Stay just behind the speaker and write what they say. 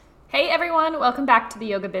Hey everyone, welcome back to the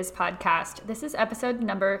Yoga Biz podcast. This is episode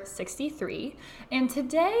number 63, and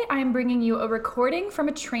today I'm bringing you a recording from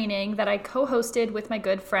a training that I co-hosted with my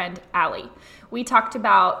good friend Allie. We talked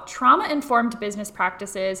about trauma-informed business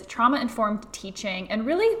practices, trauma-informed teaching, and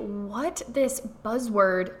really what this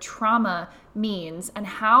buzzword trauma means and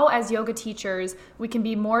how as yoga teachers we can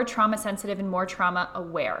be more trauma sensitive and more trauma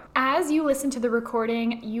aware. As you listen to the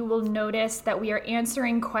recording, you will notice that we are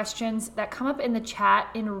answering questions that come up in the chat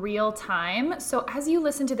in real time. So as you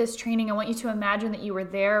listen to this training, I want you to imagine that you were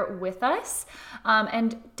there with us,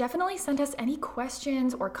 and definitely send us any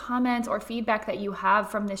questions or comments or feedback that you have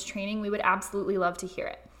from this training. We would absolutely love to hear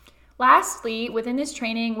it. Lastly, within this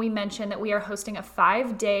training, we mentioned that we are hosting a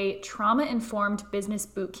 5-day trauma-informed business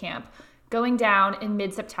boot camp going down in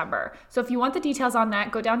mid-September. So if you want the details on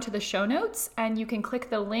that, go down to the show notes and you can click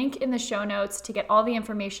the link in the show notes to get all the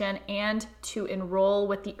information and to enroll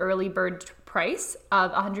with the early bird price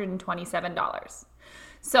of $127.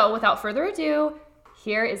 So without further ado,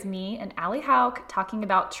 here is me and Allie Hauck talking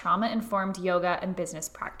about trauma-informed yoga and business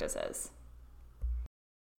practices.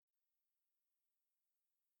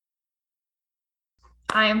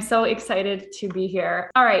 I am so excited to be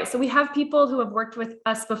here. All right, so we have people who have worked with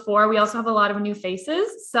us before. We also have a lot of new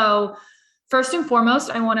faces. So first and foremost,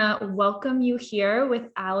 I want to welcome you here with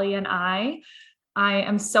Allie and I. I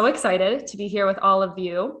am so excited to be here with all of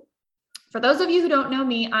you. For those of you who don't know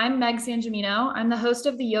me, I'm Meg Sangemino. I'm the host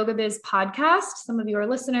of the Yoga Biz podcast. Some of you are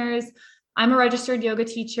listeners. I'm a registered yoga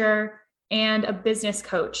teacher and a business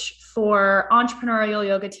coach for entrepreneurial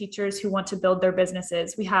yoga teachers who want to build their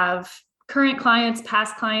businesses. We have current clients,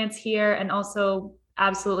 past clients here, and also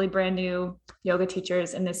absolutely brand new yoga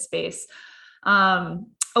teachers in this space.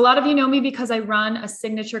 A lot of you know me because I run a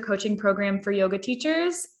signature coaching program for yoga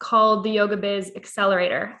teachers called the Yoga Biz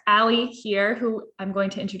Accelerator. Allie here, who I'm going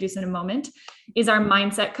to introduce in a moment, is our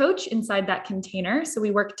mindset coach inside that container. So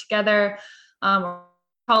we work together, we're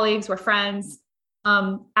colleagues, we're friends.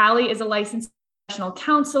 Allie is a licensed professional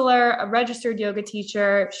counselor, a registered yoga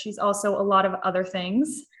teacher. She's also a lot of other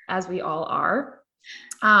things, as we all are.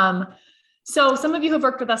 So some of you have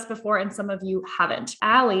worked with us before and some of you haven't.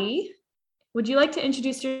 Allie, would you like to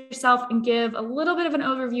introduce yourself and give a little bit of an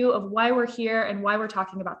overview of why we're here and why we're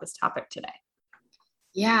talking about this topic today?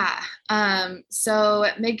 Yeah. So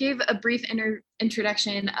Meg gave a brief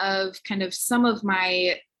introduction of kind of some of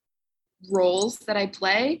my roles that I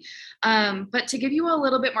play. But to give you a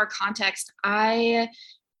little bit more context, I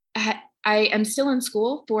am still in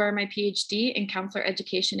school for my PhD in counselor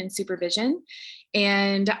education and supervision.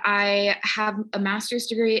 And I have a master's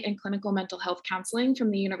degree in clinical mental health counseling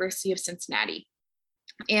from the University of Cincinnati.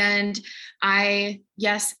 And I,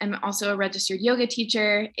 yes, am also a registered yoga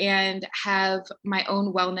teacher and have my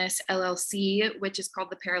own wellness LLC, which is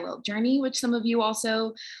called The Parallel Journey, which some of you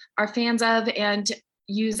also are fans of and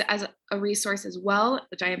use as a resource as well,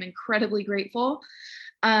 which I am incredibly grateful.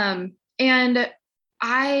 And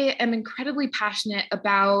I am incredibly passionate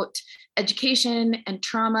about education and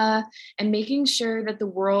trauma and making sure that the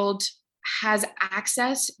world has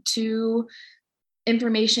access to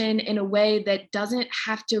information in a way that doesn't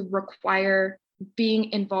have to require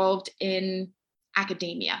being involved in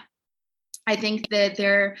academia. I think that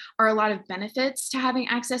there are a lot of benefits to having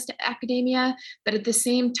access to academia, but at the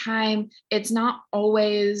same time, it's not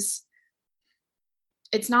always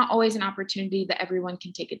an opportunity that everyone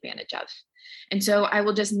can take advantage of. And so I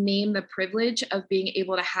will just name the privilege of being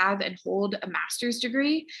able to have and hold a master's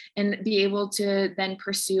degree and be able to then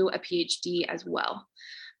pursue a PhD as well.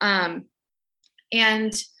 And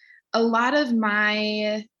a lot of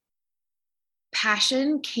my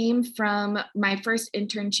passion came from my first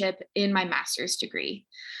internship in my master's degree.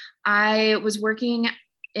 I was working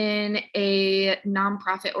in a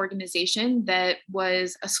nonprofit organization that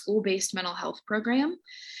was a school-based mental health program.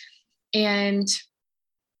 And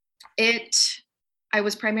I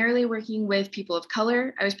was primarily working with people of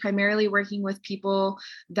color. I was primarily working with people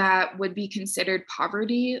that would be considered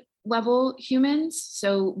poverty level humans,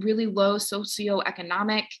 so really low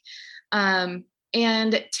socioeconomic,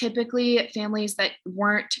 and typically families that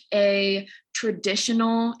weren't a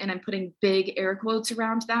traditional, and I'm putting big air quotes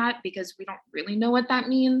around that because we don't really know what that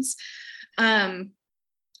means,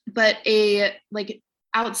 but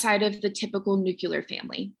outside of the typical nuclear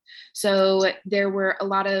family. So there were a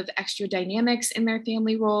lot of extra dynamics in their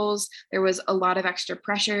family roles. There was a lot of extra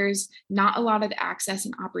pressures, not a lot of access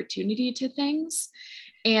and opportunity to things.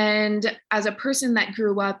 And as a person that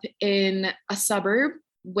grew up in a suburb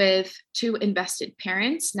with two invested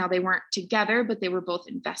parents, now they weren't together, but they were both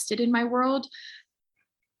invested in my world,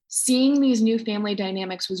 seeing these new family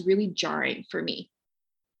dynamics was really jarring for me.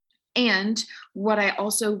 And what I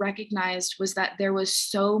also recognized was that there was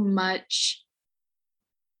so much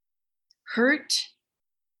hurt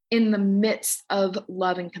in the midst of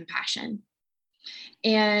love and compassion.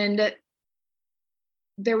 And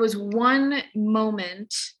there was one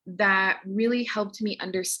moment that really helped me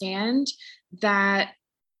understand that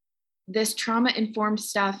this trauma-informed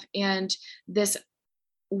stuff and this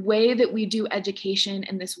way that we do education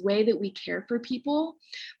and this way that we care for people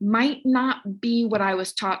might not be what I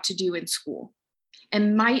was taught to do in school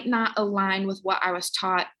and might not align with what I was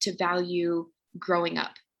taught to value growing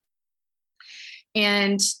up.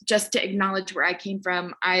 And just to acknowledge where I came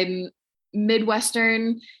from, I'm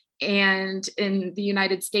Midwestern, and in the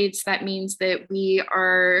United States, that means that we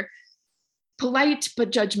are polite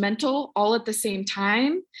but judgmental all at the same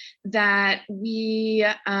time, that we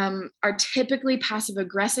are typically passive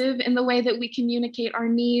aggressive in the way that we communicate our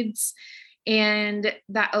needs, and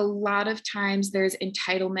that a lot of times there's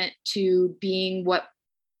entitlement to being what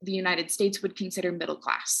the United States would consider middle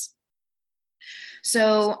class.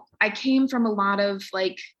 So I came from a lot of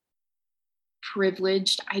like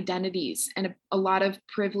privileged identities and a lot of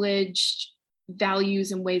privileged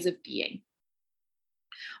values and ways of being.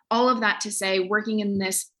 All of that to say, working in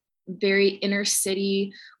this very inner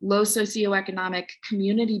city, low socioeconomic,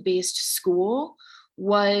 community-based school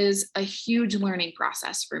was a huge learning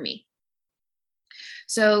process for me.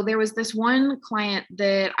 So there was this one client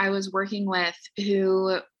that I was working with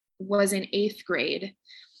who was in 8th grade,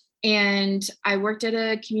 and I worked at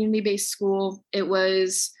a community-based school. It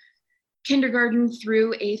was kindergarten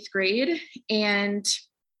through 8th grade, and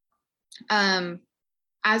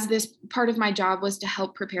as this part of my job was to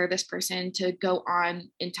help prepare this person to go on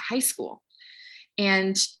into high school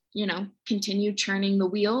and, you know, continue churning the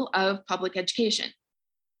wheel of public education.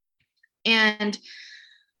 And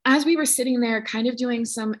as we were sitting there kind of doing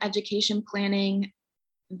some education planning,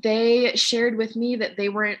 they shared with me that they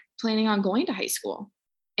weren't planning on going to high school.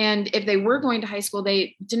 And if they were going to high school,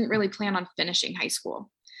 they didn't really plan on finishing high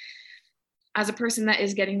school. As a person that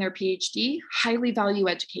is getting their PhD, highly value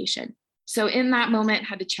education. So in that moment,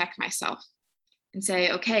 had to check myself and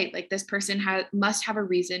say, okay, like this person must have a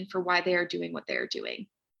reason for why they are doing what they are doing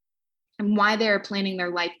and why they are planning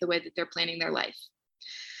their life the way that they're planning their life.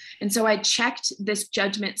 And so I checked this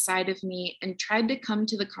judgment side of me and tried to come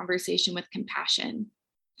to the conversation with compassion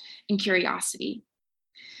and curiosity.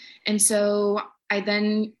 And so I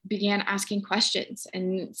then began asking questions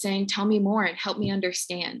and saying, tell me more and help me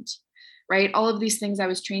understand, right? All of these things I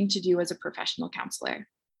was trained to do as a professional counselor.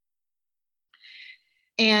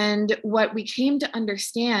 And what we came to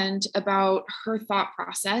understand about her thought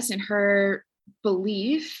process and her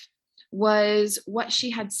belief was what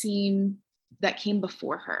she had seen that came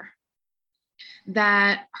before her.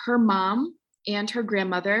 That her mom and her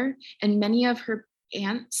grandmother and many of her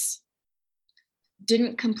aunts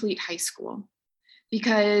didn't complete high school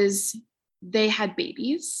because they had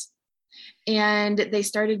babies and they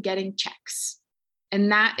started getting checks.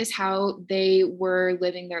 And that is how they were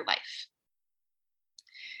living their life.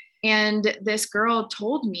 And this girl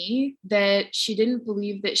told me that she didn't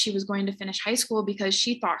believe that she was going to finish high school because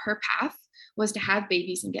she thought her path was to have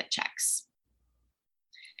babies and get checks.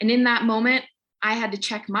 And in that moment, I had to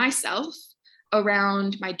check myself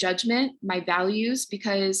around my judgment, my values,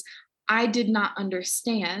 because I did not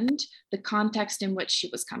understand the context in which she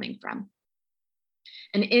was coming from.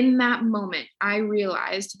 And in that moment, I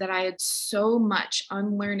realized that I had so much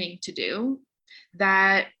unlearning to do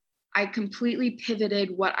that I completely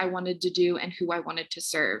pivoted what I wanted to do and who I wanted to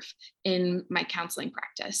serve in my counseling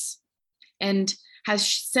practice, and has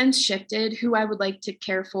since shifted who I would like to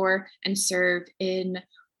care for and serve in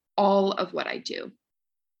all of what I do.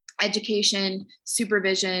 Education,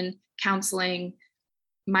 supervision, counseling,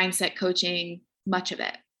 mindset coaching, much of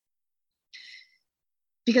it.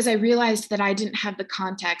 Because I realized that I didn't have the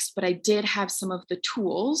context, but I did have some of the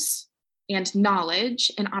tools and knowledge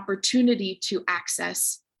and opportunity to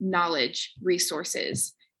access knowledge,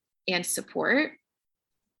 resources, and support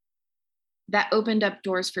that opened up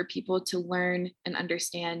doors for people to learn and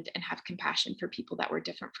understand and have compassion for people that were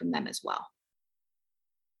different from them as well.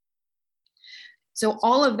 So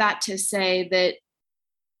all of that to say that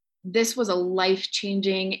this was a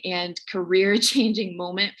life-changing and career-changing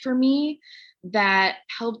moment for me that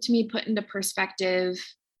helped me put into perspective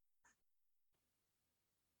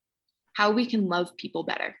how we can love people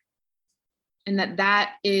better. And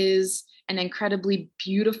that is an incredibly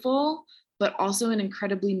beautiful, but also an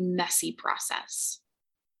incredibly messy process.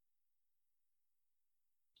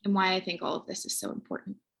 And why I think all of this is so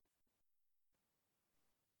important.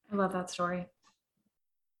 I love that story.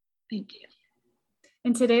 Thank you.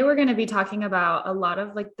 And today we're going to be talking about a lot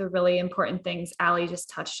of like the really important things Allie just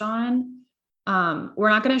touched on. We're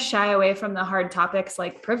not going to shy away from the hard topics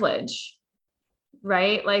like privilege,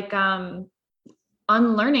 right? Like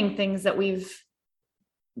unlearning things that we've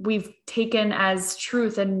taken as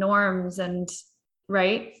truth and norms, and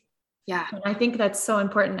right. Yeah. And I think that's so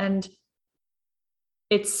important, and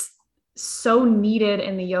it's so needed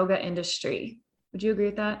in the yoga industry. Would you agree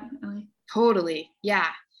with that, Allie? Totally. Yeah.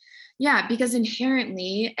 Yeah. Because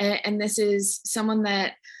inherently, and this is someone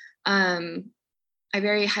that I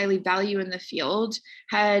very highly value in the field,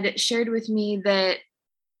 had shared with me that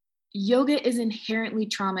yoga is inherently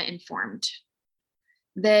trauma informed.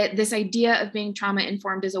 That this idea of being trauma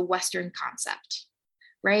informed is a Western concept,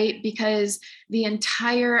 right? Because the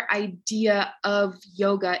entire idea of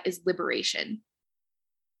yoga is liberation.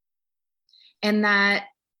 And that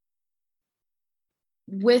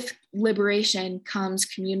with liberation comes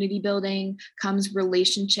community building, comes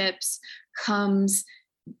relationships, comes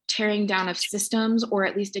tearing down of systems, or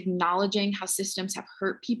at least acknowledging how systems have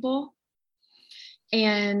hurt people.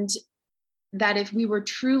 And that if we were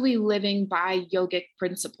truly living by yogic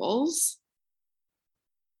principles,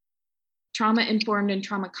 trauma informed and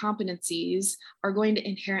trauma competencies are going to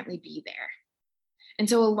inherently be there. And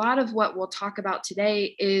so a lot of what we'll talk about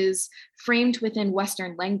today is framed within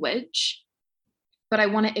Western language, but I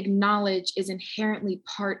want to acknowledge is inherently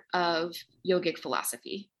part of yogic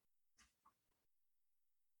philosophy.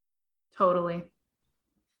 Totally.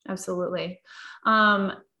 Absolutely.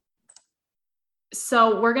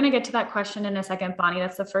 So we're going to get to that question in a second, Bonnie.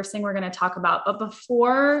 That's the first thing we're going to talk about. But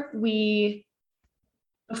before we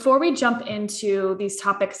jump into these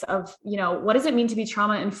topics of, what does it mean to be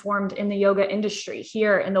trauma informed in the yoga industry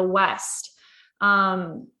here in the West?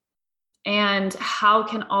 And how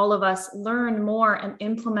can all of us learn more and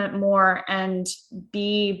implement more and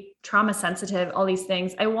be trauma sensitive, all these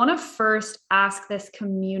things? I want to first ask this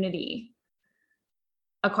community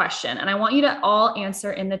a question, and I want you to all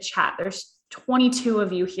answer in the chat. There's 22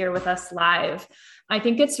 of you here with us live. I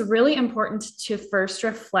think it's really important to first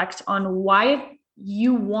reflect on why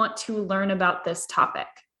you want to learn about this topic.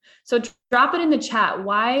 So drop it in the chat.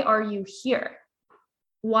 Why are you here?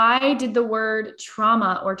 Why did the word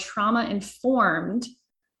trauma or trauma informed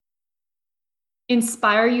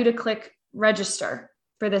inspire you to click register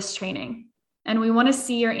for this training? And we want to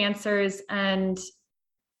see your answers, and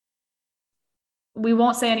we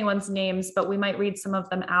won't say anyone's names, but we might read some of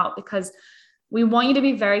them out because we want you to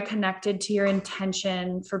be very connected to your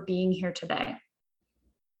intention for being here today.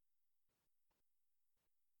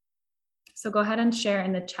 So go ahead and share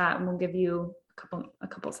in the chat, and we'll give you a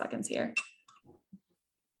couple seconds here.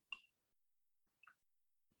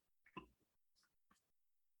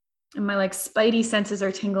 And my spidey senses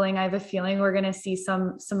are tingling. I have a feeling we're going to see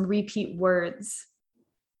some repeat words.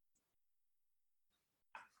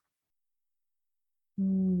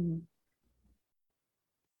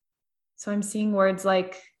 So I'm seeing words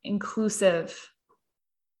like inclusive,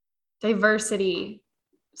 diversity,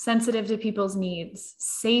 sensitive to people's needs,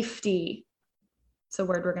 safety. It's a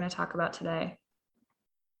word we're going to talk about today.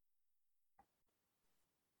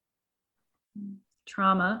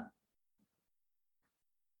 Trauma.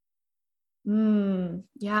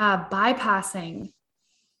 Yeah, bypassing.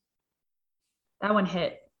 That one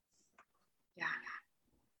hit. Yeah.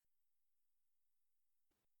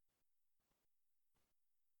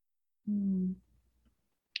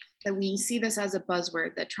 That we see this as a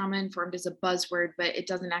buzzword, that trauma informed is a buzzword, but it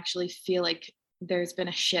doesn't actually feel like there's been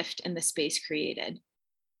a shift in the space created.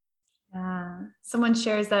 Someone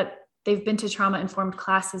shares that they've been to trauma informed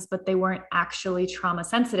classes, but they weren't actually trauma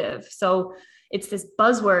sensitive. So it's this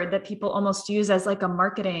buzzword that people almost use as like a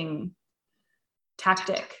marketing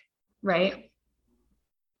tactic, right?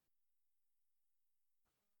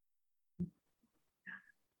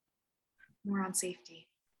 More on safety.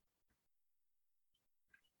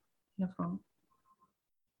 Beautiful.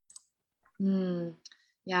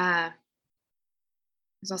 Yeah.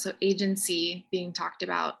 There's also agency being talked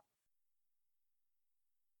about.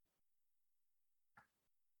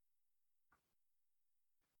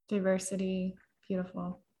 Diversity.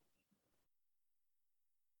 Beautiful.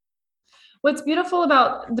 What's beautiful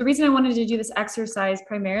about the reason I wanted to do this exercise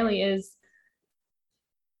primarily is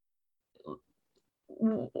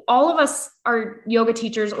all of us are yoga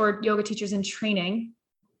teachers or yoga teachers in training,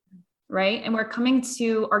 right? And we're coming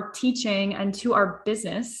to our teaching and to our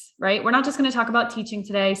business, right? We're not just going to talk about teaching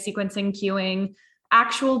today, sequencing, cueing,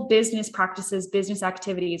 actual business practices, business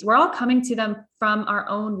activities. We're all coming to them from our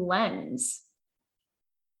own lens,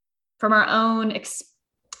 from our own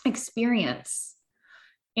experience,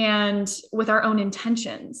 and with our own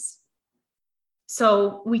intentions.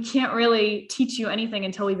 So we can't really teach you anything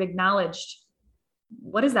until we've acknowledged,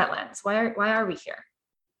 what is that lens? Why are we here?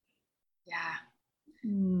 Yeah.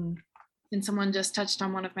 And someone just touched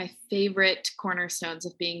on one of my favorite cornerstones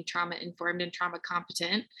of being trauma informed and trauma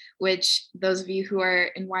competent, which those of you who are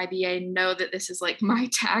in YBA know that this is like my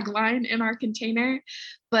tagline in our container,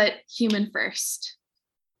 but human first.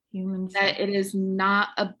 Human first. That it is not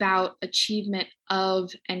about achievement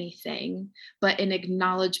of anything, but an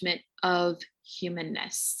acknowledgement of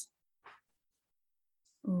humanness.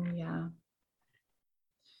 Oh, yeah.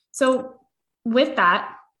 So with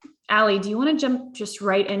that, Allie, do you want to jump just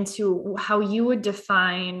right into how you would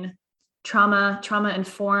define trauma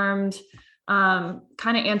informed, kind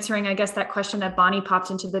of answering, I guess, that question that Bonnie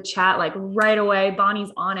popped into the chat, like right away,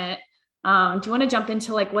 Bonnie's on it. Do you want to jump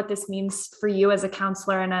into like what this means for you as a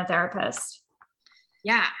counselor and a therapist?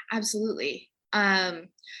 Yeah, absolutely.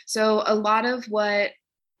 So a lot of what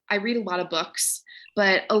I read a lot of books,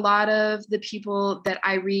 but a lot of the people that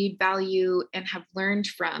I read, value, and have learned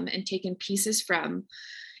from and taken pieces from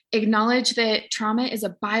acknowledge that trauma is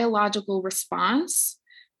a biological response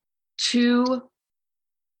to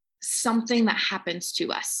something that happens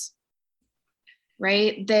to us,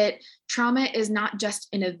 right? That trauma is not just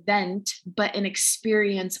an event, but an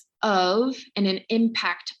experience of and an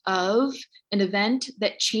impact of an event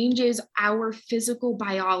that changes our physical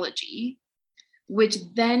biology, which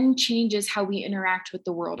then changes how we interact with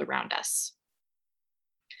the world around us,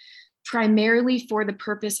 primarily for the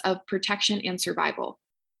purpose of protection and survival.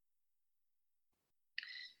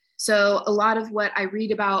 So a lot of what I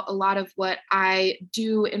read about, a lot of what I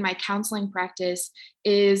do in my counseling practice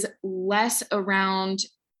is less around,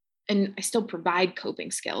 and I still provide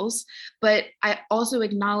coping skills, but I also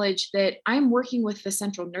acknowledge that I'm working with the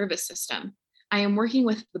central nervous system. I am working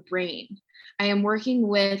with the brain. I am working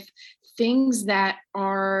with things that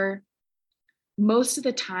are most of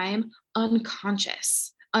the time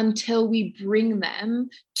unconscious until we bring them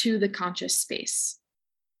to the conscious space.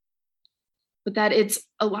 But that it's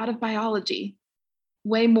a lot of biology,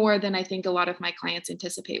 way more than I think a lot of my clients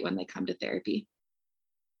anticipate when they come to therapy.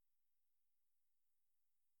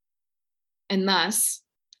 And thus,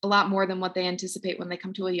 a lot more than what they anticipate when they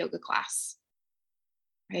come to a yoga class,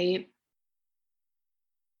 right?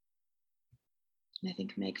 And I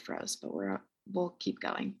think Meg froze, but we'll keep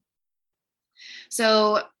going.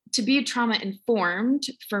 So to be trauma informed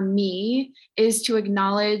for me is to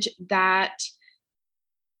acknowledge that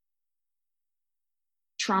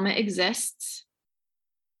trauma exists,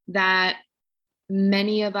 that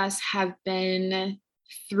many of us have been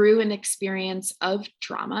through an experience of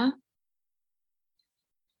trauma,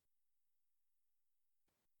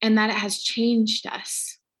 and that it has changed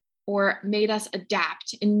us or made us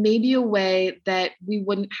adapt in maybe a way that we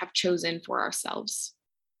wouldn't have chosen for ourselves.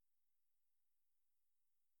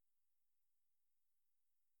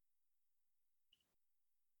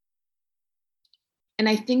 And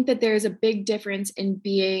I think that there's a big difference in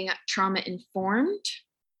being trauma informed,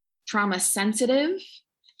 trauma sensitive,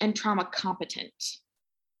 and trauma competent.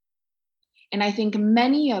 And I think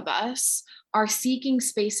many of us are seeking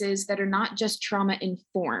spaces that are not just trauma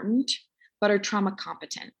informed, but are trauma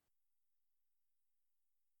competent.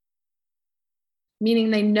 Meaning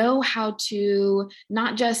they know how to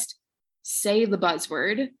not just say the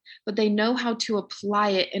buzzword, but they know how to apply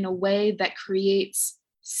it in a way that creates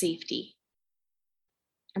safety.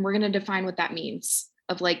 And we're going to define what that means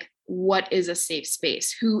of like, what is a safe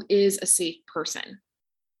space? Who is a safe person?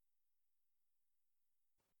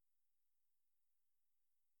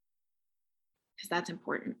 Because that's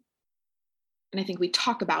important. And I think we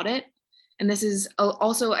talk about it. And this is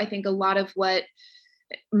also, I think, a lot of what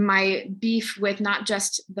my beef with not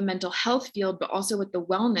just the mental health field, but also with the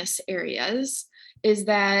wellness areas is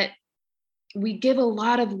that we give a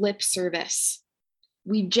lot of lip service.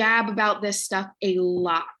 We jab about this stuff a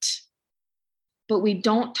lot, but we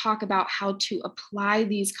don't talk about how to apply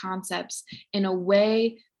these concepts in a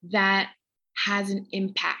way that has an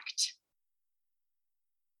impact.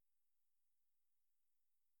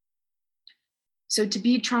 So to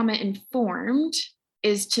be trauma informed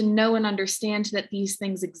is to know and understand that these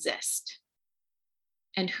things exist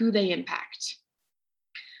and who they impact.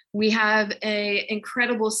 We have an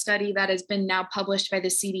incredible study that has been now published by the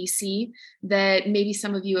CDC that maybe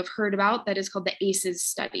some of you have heard about that is called the ACEs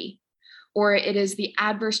study, or it is the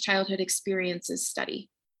Adverse Childhood Experiences study.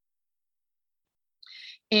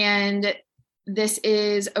 And this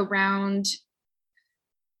is around,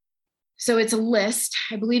 so it's a list,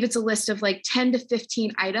 I believe it's a list of like 10 to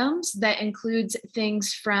 15 items that includes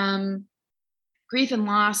things from grief and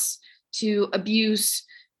loss to abuse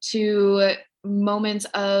to moments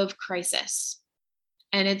of crisis.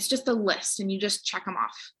 And it's just a list and you just check them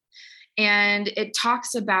off. And it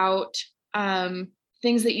talks about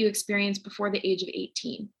things that you experienced before the age of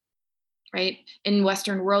 18, right? In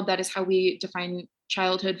Western world, that is how we define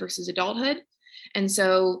childhood versus adulthood. And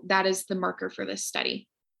so that is the marker for this study.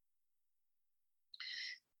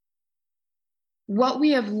 What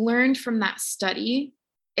we have learned from that study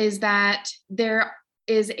is that there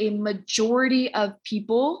is a majority of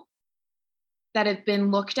people that have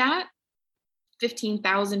been looked at.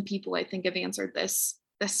 15,000 people, I think, have answered this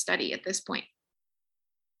study at this point.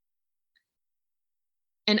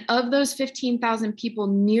 And of those 15,000 people,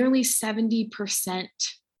 nearly 70%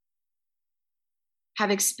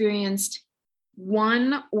 have experienced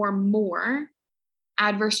one or more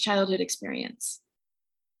adverse childhood experience.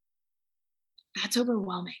 That's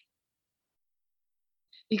overwhelming.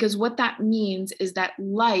 Because what that means is that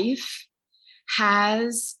life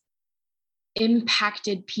has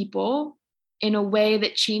impacted people in a way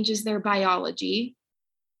that changes their biology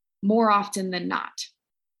more often than not.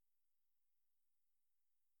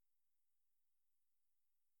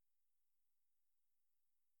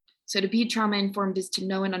 So to be trauma informed is to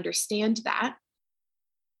know and understand that.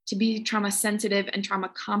 To be trauma sensitive and trauma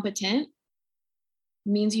competent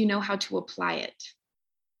means you know how to apply it.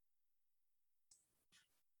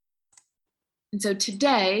 And so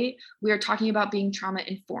today we are talking about being trauma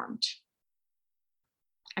informed.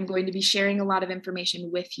 I'm going to be sharing a lot of information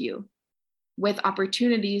with you, with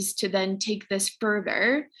opportunities to then take this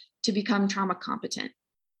further to become trauma competent.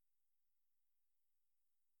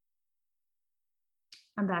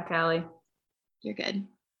 I'm back, Allie. You're good.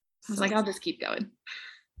 I was like, I'll just keep going.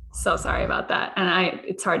 So sorry about that. And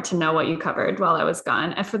it's hard to know what you covered while I was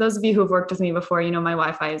gone. And for those of you who've worked with me before, you know, my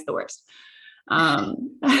Wi-Fi is the worst.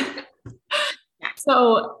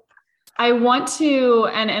 So I want to,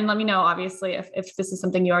 and let me know, obviously, if this is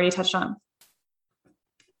something you already touched on.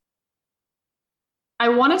 I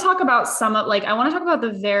want to talk about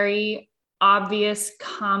the very obvious,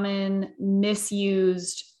 common,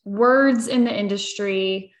 misused words in the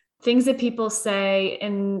industry, things that people say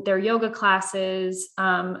in their yoga classes,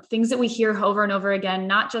 things that we hear over and over again,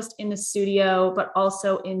 not just in the studio, but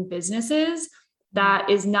also in businesses, that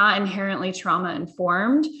is not inherently trauma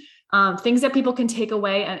informed. Things that people can take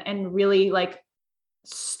away and really like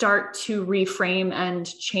start to reframe and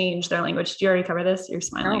change their language. Did you already cover this? You're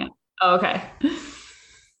smiling. No. Oh, okay.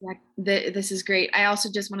 Yeah, this is great. I also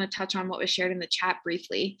just want to touch on what was shared in the chat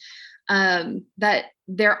briefly, that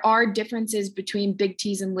there are differences between big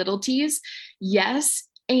T's and little T's. Yes.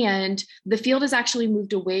 And the field has actually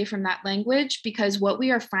moved away from that language, because what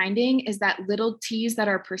we are finding is that little T's that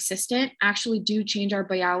are persistent actually do change our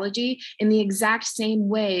biology in the exact same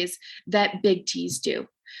ways that big T's do.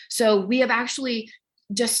 So we have actually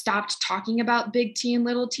just stopped talking about big T and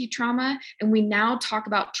little t trauma. And we now talk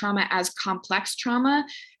about trauma as complex trauma,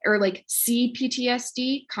 or like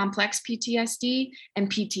CPTSD, complex PTSD, and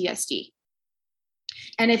PTSD.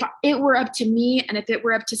 And if it were up to me, and if it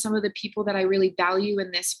were up to some of the people that I really value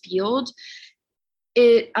in this field,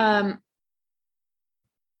 I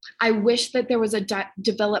wish that there was a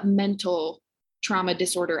developmental trauma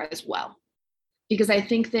disorder as well. Because I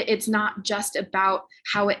think that it's not just about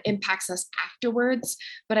how it impacts us afterwards,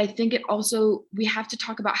 but I think it also, we have to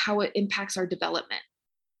talk about how it impacts our development.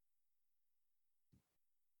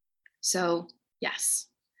 So yes,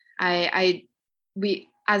 we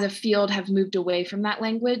as a field have moved away from that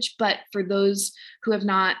language, but for those who have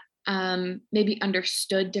not maybe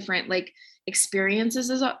understood different like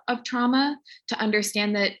experiences of trauma, to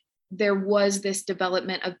understand that there was this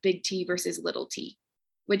development of big T versus little t,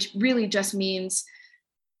 which really just means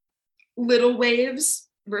little waves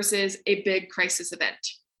versus a big crisis event.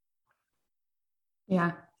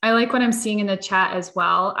 Yeah. I like what I'm seeing in the chat as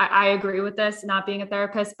well. I agree with this, not being a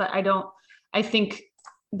therapist, but I think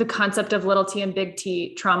the concept of little t and big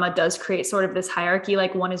T trauma does create sort of this hierarchy,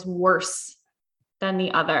 like one is worse than the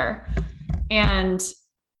other. And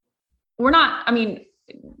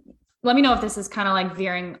let me know if this is kind of like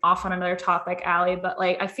veering off on another topic, Allie, but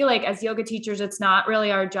like, I feel like as yoga teachers, it's not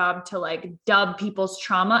really our job to like dub people's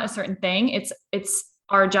trauma a certain thing. It's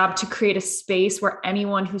our job to create a space where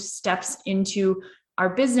anyone who steps into our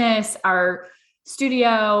business, our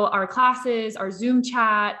studio, our classes, our Zoom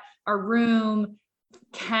chat, our room,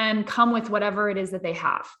 can come with whatever it is that they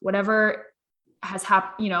have, whatever has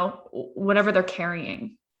happened, whatever they're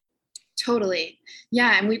carrying. Totally.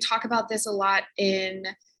 Yeah. And we talk about this a lot in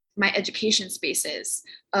my education spaces,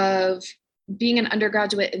 of being an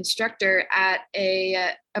undergraduate instructor at a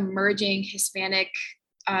emerging Hispanic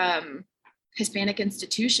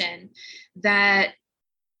institution, that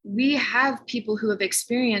we have people who have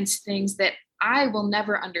experienced things that I will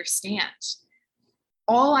never understand.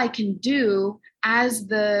 All I can do as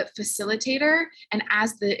the facilitator and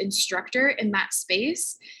as the instructor in that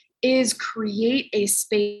space is create a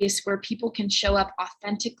space where people can show up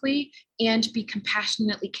authentically and be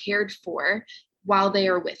compassionately cared for while they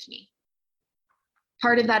are with me.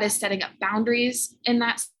 Part of that is setting up boundaries in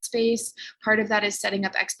that space. Part of that is setting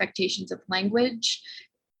up expectations of language.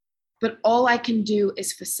 But all I can do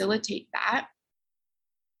is facilitate that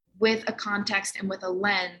with a context and with a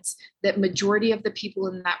lens that majority of the people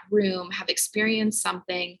in that room have experienced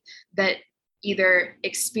something that either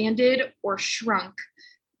expanded or shrunk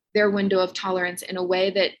their window of tolerance in a way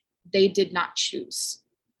that they did not choose.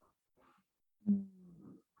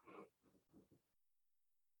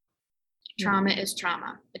 Trauma is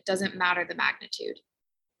trauma. It doesn't matter the magnitude.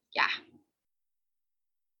 Yeah,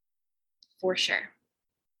 for sure.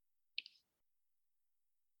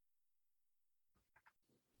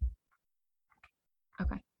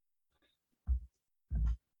 Okay.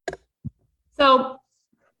 So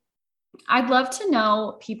I'd love to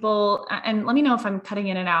know people, and let me know if I'm cutting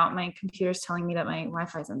in and out. My computer's telling me that my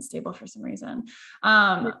Wi-Fi is unstable for some reason. We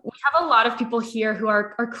have a lot of people here who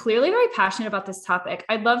are clearly very passionate about this topic.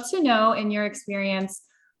 I'd love to know, in your experience,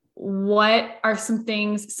 what are some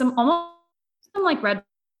things, some almost like red,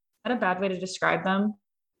 not a bad way to describe them,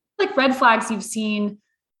 like red flags you've seen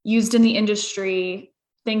used in the industry,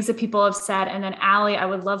 things that people have said. And then Allie, I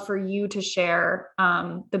would love for you to share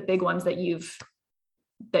the big ones that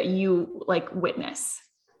you like witness.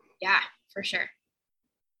 Yeah, for sure.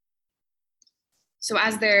 So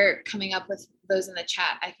as they're coming up with those in the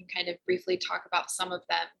chat, I can kind of briefly talk about some of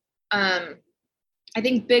them. I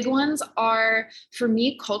think big ones are, for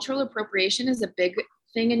me, cultural appropriation is a big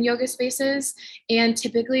thing in yoga spaces, and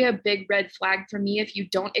typically a big red flag for me if you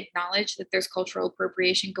don't acknowledge that there's cultural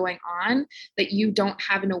appropriation going on, that you don't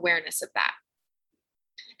have an awareness of that.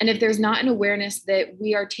 And if there's not an awareness that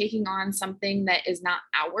we are taking on something that is not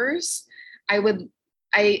ours,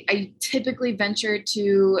 I typically venture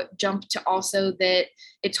to jump to also that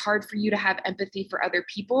it's hard for you to have empathy for other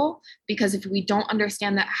people, because if we don't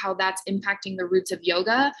understand that how that's impacting the roots of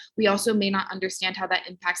yoga, we also may not understand how that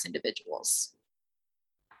impacts individuals.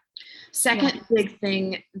 Second big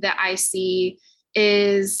thing that I see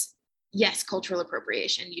is, yes, cultural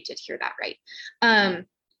appropriation. You did hear that right.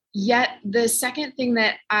 Yet the second thing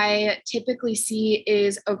that I typically see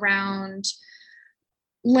is around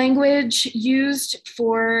language used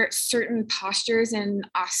for certain postures and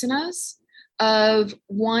asanas, of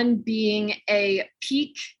one being a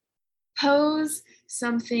peak pose,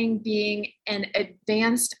 something being an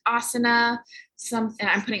advanced asana, and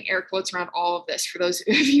I'm putting air quotes around all of this for those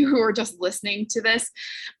of you who are just listening to this.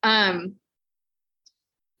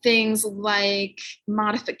 Things like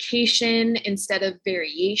modification instead of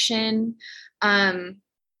variation.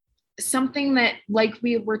 Something that, like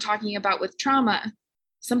we were talking about with trauma,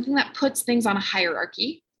 something that puts things on a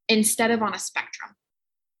hierarchy instead of on a spectrum.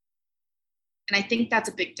 And I think that's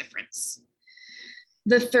a big difference.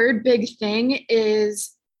 The third big thing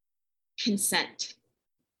is consent,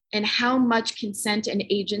 and how much consent and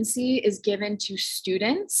agency is given to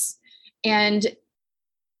students. And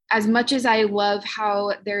as much as I love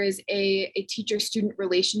how there is a teacher-student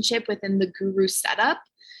relationship within the guru setup,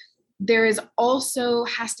 there is also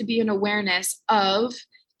has to be an awareness of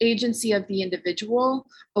agency of the individual,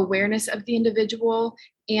 awareness of the individual,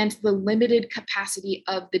 and the limited capacity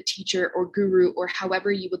of the teacher or guru, or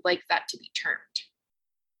however you would like that to be termed.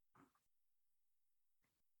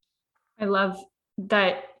 I love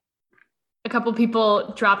that a couple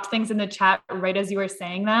people dropped things in the chat right as you were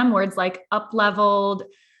saying them, words like up-leveled,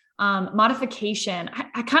 modification.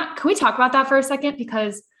 Can we talk about that for a second?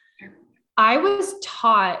 Because I was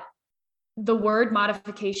taught the word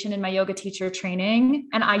modification in my yoga teacher training,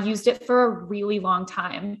 and I used it for a really long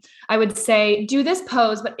time. I would say, do this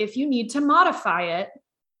pose, but if you need to modify it,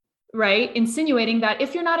 right? Insinuating that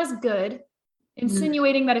if you're not as good,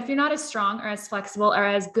 insinuating that if you're not as strong or as flexible or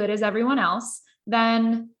as good as everyone else,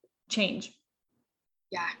 then change.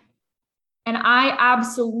 Yeah. And I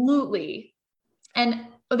absolutely, and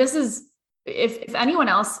this is, if anyone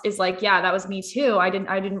else is like, yeah, that was me too. I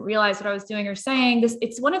didn't realize what I was doing or saying this.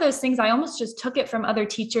 It's one of those things I almost just took it from other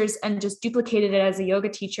teachers and just duplicated it as a yoga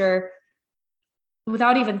teacher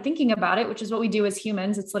without even thinking about it, which is what we do as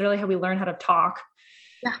humans. It's literally how we learn how to talk.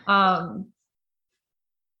 Yeah.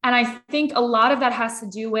 And I think a lot of that has to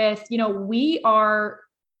do with, we are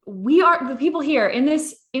the people here in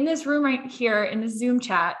this room right here in this Zoom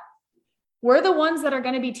chat. We're the ones that are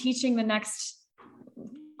going to be teaching the next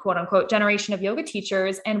quote unquote generation of yoga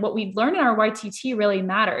teachers. And what we learn in our YTT really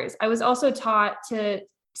matters. I was also taught to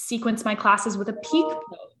sequence my classes with a peak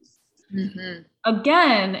pose. Mm-hmm.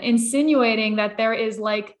 Again, insinuating that there is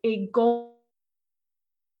like a goal,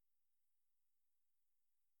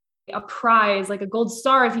 a prize, like a gold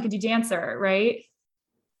star if you could do dancer, right?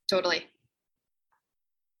 Totally.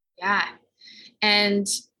 Yeah. And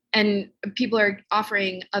people are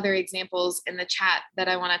offering other examples in the chat that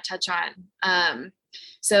I want to touch on.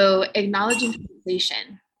 So acknowledging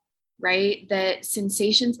sensation, right? That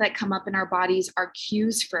sensations that come up in our bodies are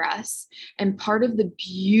cues for us. And part of the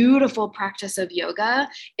beautiful practice of yoga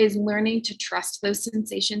is learning to trust those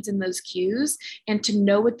sensations and those cues and to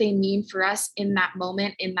know what they mean for us in that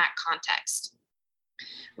moment, in that context.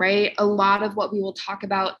 Right? A lot of what we will talk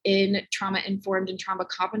about in trauma-informed and trauma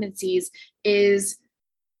competencies is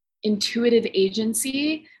intuitive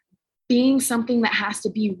agency being something that has to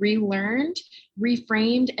be relearned,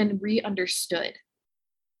 reframed, and re-understood.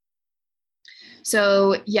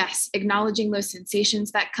 So yes, acknowledging those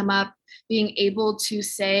sensations that come up, being able to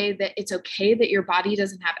say that it's okay that your body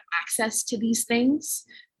doesn't have access to these things,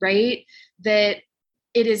 right? That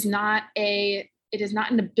it is not an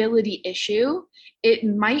ability issue. It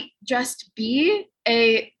might just be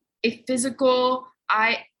a physical,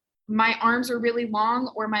 my arms are really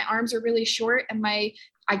long or my arms are really short and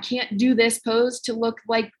I can't do this pose to look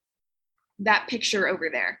like that picture over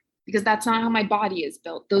there because that's not how my body is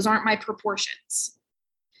built. Those aren't my proportions.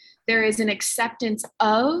 There is an acceptance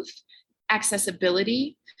of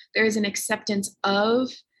accessibility. There is an acceptance of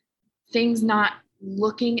things not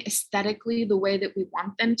looking aesthetically the way that we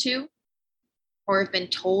want them to or have been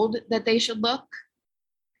told that they should look.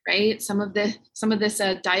 Right? Some of this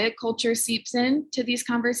diet culture seeps into these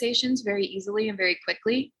conversations very easily and very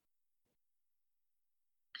quickly.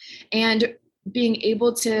 And being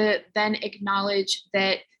able to then acknowledge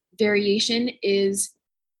that variation is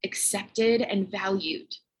accepted and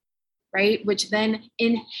valued, right? Which then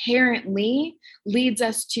inherently leads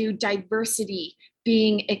us to diversity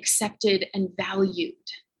being accepted and valued.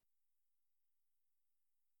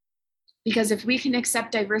 Because if we can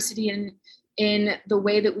accept diversity in the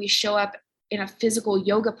way that we show up in a physical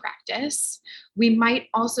yoga practice, we might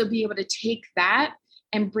also be able to take that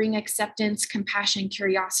and bring acceptance, compassion,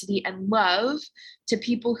 curiosity, and love to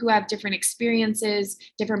people who have different experiences,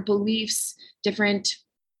 different beliefs, different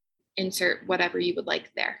insert whatever you would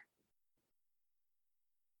like there.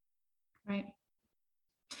 Right.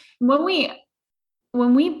 When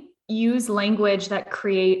we use language that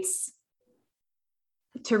creates,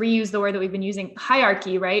 to reuse the word that we've been using,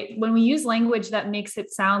 hierarchy, right? When we use language that makes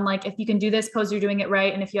it sound like if you can do this pose, you're doing it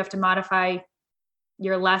right. And if you have to modify,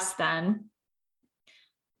 you're less than.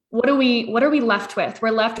 What are we left with?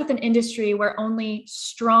 We're left with an industry where only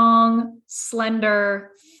strong,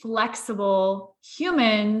 slender, flexible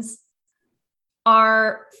humans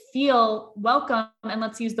feel welcome, and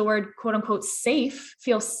let's use the word quote unquote safe,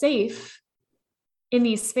 feel safe in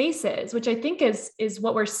these spaces, which I think is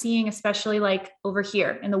what we're seeing, especially like over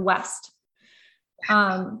here in the West.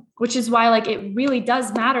 Which is why like it really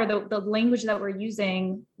does matter the language that we're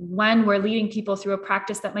using when we're leading people through a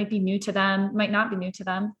practice that might be new to them, might not be new to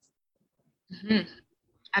them. Mm-hmm.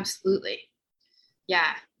 Absolutely.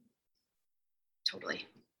 Yeah, totally.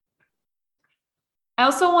 I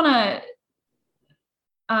also want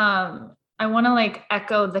to like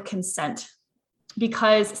echo the consent,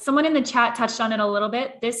 because someone in the chat touched on it a little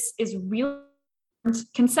bit. This is real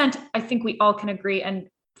consent. I think we all can agree and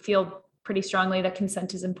feel pretty strongly that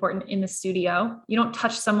consent is important in the studio. You don't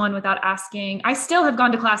touch someone without asking. I still have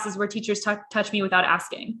gone to classes where teachers touch me without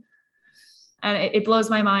asking. And it blows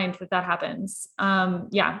my mind that happens.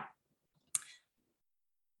 Yeah.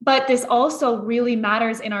 But this also really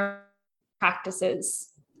matters in our practices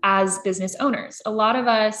as business owners. A lot of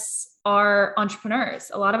us are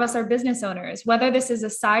entrepreneurs. A lot of us are business owners. Whether this is a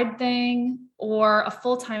side thing or a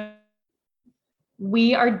full-time,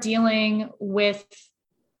 we are dealing with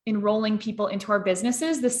enrolling people into our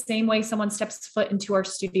businesses the same way someone steps foot into our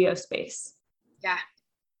studio space. Yeah.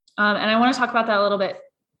 And I want to talk about that a little bit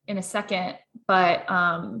in a second, but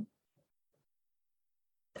I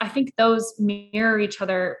think those mirror each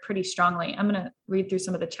other pretty strongly. I'm going to read through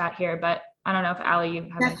some of the chat here, but I don't know if Allie, you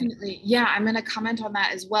have Definitely. anything. Yeah, I'm going to comment on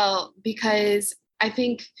that as well, because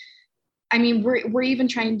we're even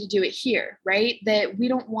trying to do it here, right? That we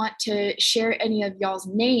don't want to share any of y'all's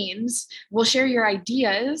names. We'll share your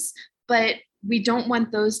ideas, but we don't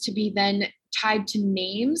want those to be then tied to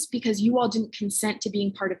names, because you all didn't consent to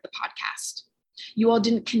being part of the podcast. You all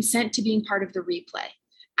didn't consent to being part of the replay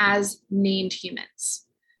as named humans,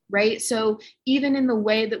 right? So even in the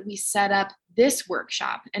way that we set up this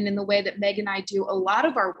workshop and in the way that Meg and I do a lot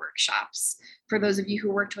of our workshops, for those of you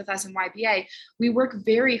who worked with us in YBA, we work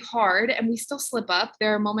very hard and we still slip up.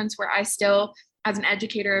 There are moments where I still, as an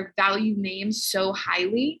educator, value names so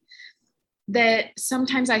highly that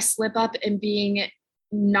sometimes I slip up in being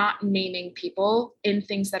not naming people in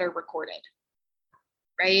things that are recorded,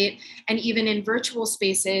 right? And even in virtual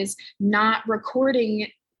spaces, not recording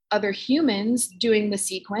other humans doing the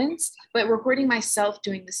sequence, but recording myself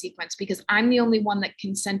doing the sequence, because I'm the only one that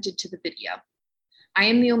consented to the video. I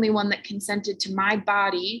am the only one that consented to my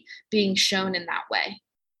body being shown in that way.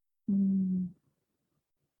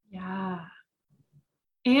 Yeah.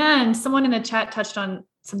 And someone in the chat touched on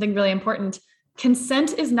something really important.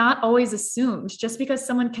 Consent is not always assumed. Just because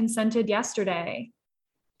someone consented yesterday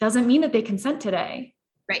doesn't mean that they consent today.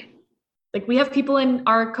 Right. Like, we have people in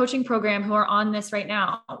our coaching program who are on this right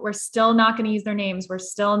now. We're still not going to use their names. We're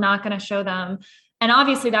still not going to show them. And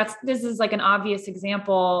obviously this is like an obvious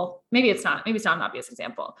example. Maybe it's not an obvious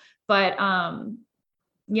example, but,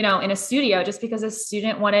 in a studio, just because a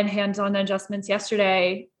student wanted hands-on adjustments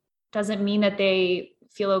yesterday doesn't mean that they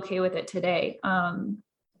feel okay with it today.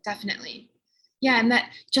 Definitely. Yeah. And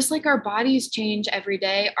that just like our bodies change every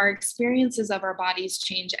day, our experiences of our bodies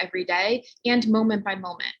change every day, and moment by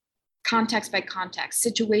moment, context by context,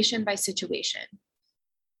 situation by situation.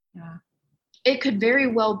 Yeah. It could very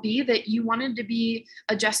well be that you wanted to be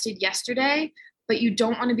adjusted yesterday, but you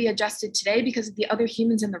don't want to be adjusted today because of the other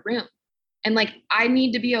humans in the room. And like, I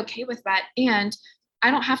need to be okay with that. And I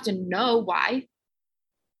don't have to know why.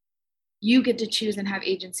 You get to choose and have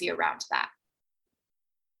agency around that.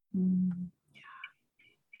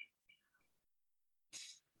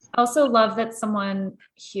 I also love that someone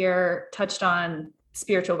here touched on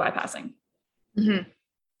spiritual bypassing. Mm-hmm.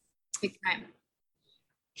 Big time.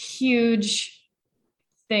 Huge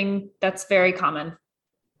thing that's very common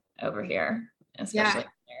over here, especially in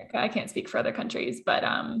America. I can't speak for other countries, but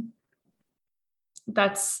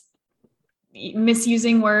that's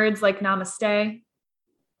misusing words like namaste,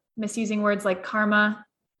 misusing words like karma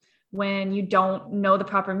when you don't know the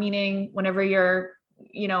proper meaning, whenever you're,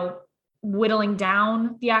 whittling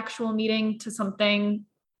down the actual meaning to something.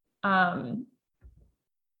 All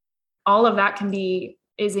of that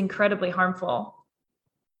is incredibly harmful.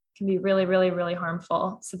 Can be really, really, really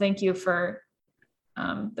harmful. So thank you for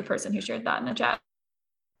the person who shared that in the chat.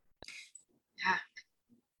 Yeah.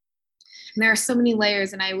 And there are so many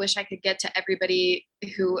layers, and I wish I could get to everybody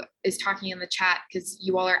who is talking in the chat, because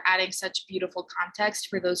you all are adding such beautiful context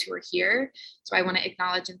for those who are here. So I want to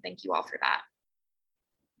acknowledge and thank you all for that.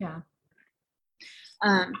 Yeah.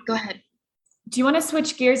 Go ahead. Do you want to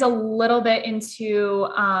switch gears a little bit into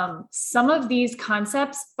some of these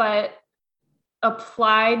concepts, but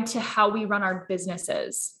applied to how we run our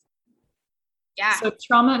businesses? Yeah. So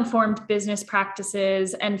trauma-informed business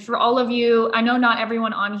practices. And for all of you, I know not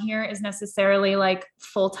everyone on here is necessarily like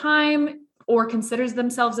full-time or considers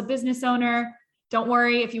themselves a business owner. Don't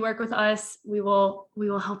worry, if you work with us, we will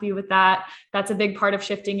help you with that. That's a big part of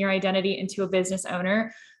shifting your identity into a business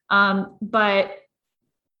owner. But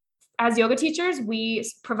as yoga teachers, we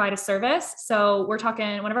provide a service. So we're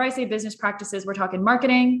talking, whenever I say business practices, we're talking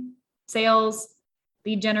marketing, sales,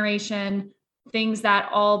 lead generation, things that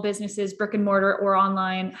all businesses, brick and mortar or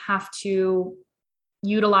online, have to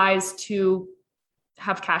utilize to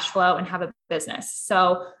have cash flow and have a business.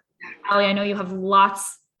 So Allie, I know you have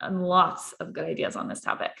lots and lots of good ideas on this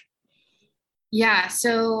topic. Yeah.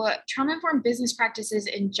 So trauma-informed business practices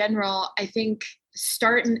in general, I think,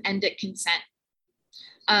 start and end at consent.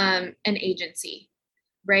 An agency,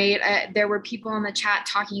 right? There were people in the chat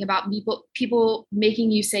talking about people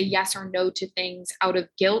making you say yes or no to things out of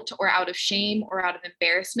guilt or out of shame or out of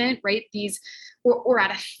embarrassment, right? Or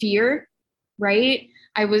out of fear, right?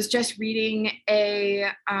 I was just reading a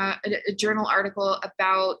journal article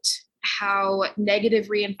about how negative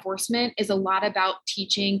reinforcement is a lot about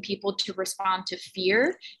teaching people to respond to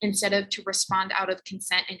fear instead of to respond out of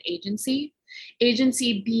consent and agency.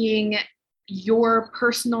 Agency being your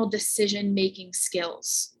personal decision-making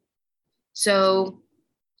skills. So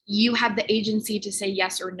you have the agency to say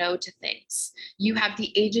yes or no to things. You have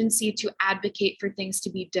the agency to advocate for things to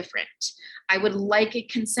be different. I would like a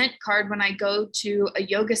consent card when I go to a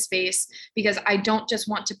yoga space, because I don't just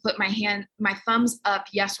want to put my thumbs up,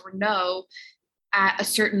 yes or no, at a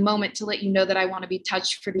certain moment to let you know that I want to be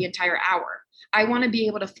touched for the entire hour. I want to be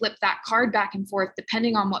able to flip that card back and forth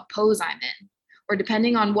depending on what pose I'm in, or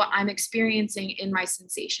depending on what I'm experiencing in my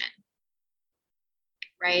sensation,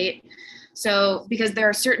 right? So, because there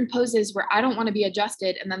are certain poses where I don't want to be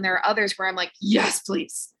adjusted, and then there are others where I'm like, yes,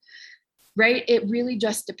 please. right? It really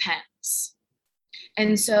just depends.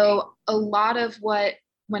 And so a lot of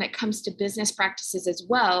when it comes to business practices as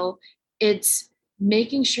well, it's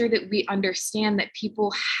making sure that we understand that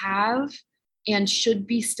people have and should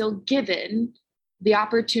be still given the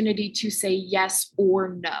opportunity to say yes or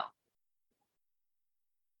no.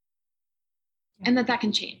 And that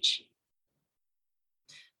can change.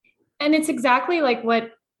 And it's exactly like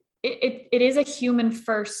what it is, a human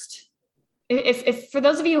first. If for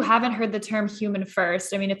those of you who haven't heard the term human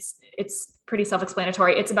first, I mean, it's pretty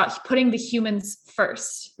self-explanatory. It's about putting the humans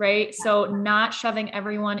first, right? So not shoving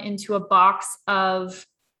everyone into a box of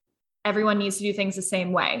everyone needs to do things the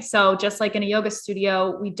same way. So just like in a yoga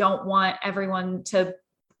studio, we don't want everyone to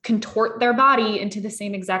contort their body into the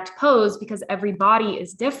same exact pose because every body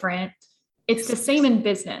is different. It's the same in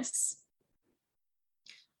business,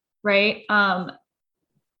 right?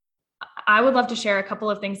 I would love to share a couple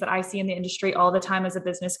of things that I see in the industry all the time as a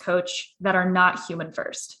business coach that are not human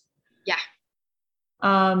first. Yeah.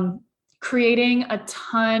 Creating a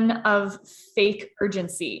ton of fake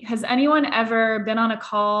urgency. Has anyone ever been on a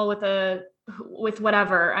call with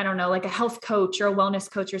whatever, I don't know, like a health coach or a wellness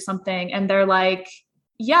coach or something, and they're like,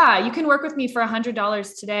 yeah, you can work with me for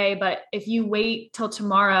 $100 today, but if you wait till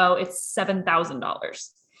tomorrow, it's $7,000.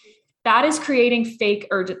 That is creating fake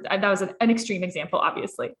urgency. That was an extreme example,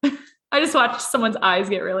 obviously. I just watched someone's eyes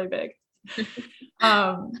get really big.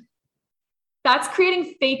 That's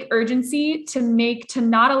creating fake urgency to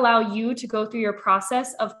not allow you to go through your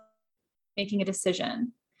process of making a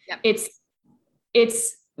decision. Yep.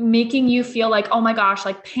 It's making you feel like, oh my gosh,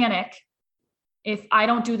 like panic. If I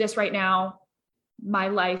don't do this right now, my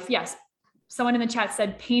life. Yes. Someone in the chat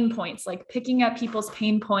said pain points, like picking up people's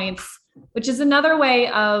pain points, which is another way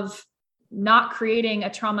of not creating a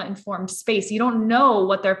trauma-informed space. You don't know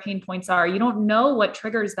what their pain points are. You don't know what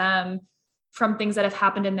triggers them from things that have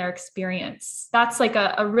happened in their experience. That's like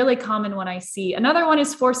a really common one I see. Another one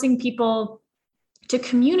is forcing people to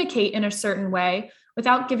communicate in a certain way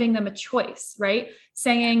without giving them a choice, right?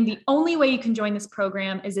 Saying the only way you can join this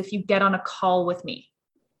program is if you get on a call with me.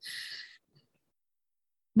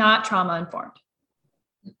 Not trauma-informed.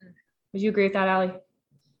 Would you agree with that, Allie?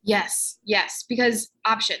 Yes, because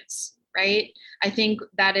options, right? I think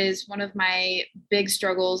that is one of my big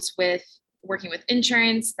struggles with working with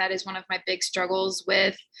insurance. That is one of my big struggles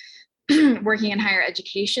with working in higher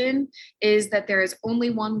education, is that there is only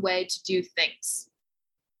one way to do things.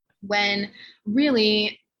 When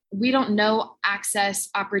really we don't know access,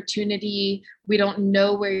 opportunity, we don't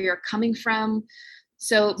know where you're coming from.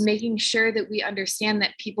 So making sure that we understand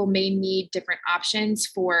that people may need different options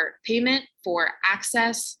for payment, for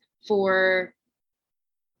access, for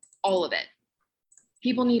all of it.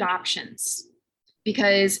 People need options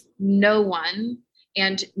because no one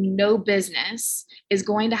and no business is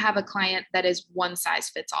going to have a client that is one size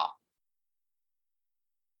fits all.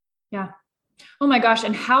 Yeah. Oh my gosh.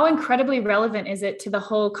 And how incredibly relevant is it to the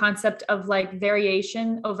whole concept of like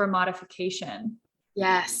variation over modification?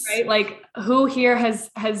 Yes. Right. Like who here has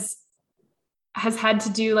had to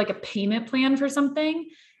do like a payment plan for something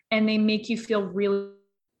and they make you feel really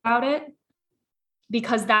about it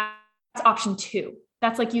because that's option 2.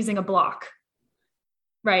 That's like using a block,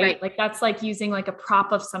 right? Like that's like using like a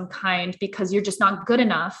prop of some kind because you're just not good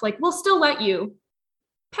enough. Like we'll still let you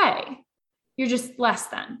pay. You're just less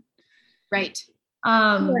than. Right.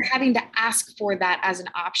 You're having to ask for that as an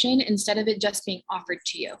option instead of it just being offered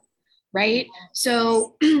to you. Right.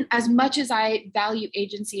 So as much as I value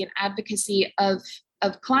agency and advocacy of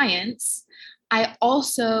clients, I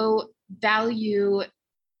also value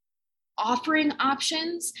offering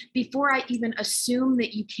options before I even assume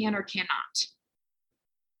that you can or cannot.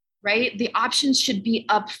 Right. The options should be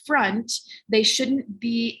up front. They shouldn't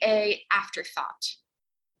be an afterthought.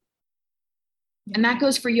 And that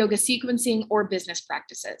goes for yoga sequencing or business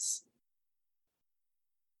practices.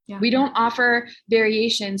 Yeah. We don't offer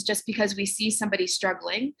variations just because we see somebody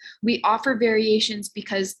struggling. We offer variations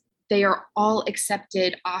because they are all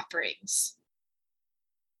accepted offerings.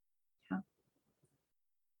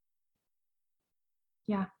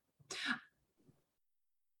 Yeah.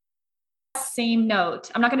 Same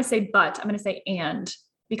note. I'm not going to say but, I'm going to say and,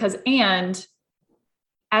 because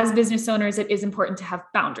as business owners, it is important to have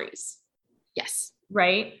boundaries. Yes.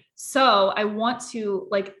 Right. So I want to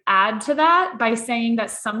like add to that by saying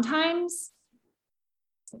that sometimes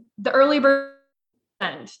the early bird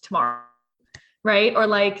end tomorrow, right? Or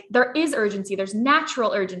like there is urgency, there's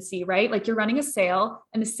natural urgency, right? Like you're running a sale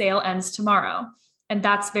and the sale ends tomorrow. And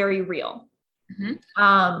that's very real.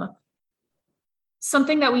 Mm-hmm.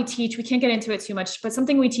 Something that we teach, we can't get into it too much, but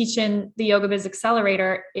something we teach in the Yoga Biz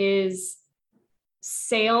Accelerator is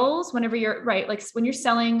sales, whenever you're right, like when you're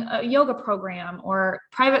selling a yoga program or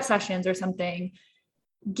private sessions or something,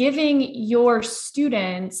 giving your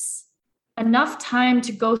students enough time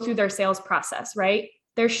to go through their sales process, right?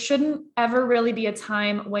 There shouldn't ever really be a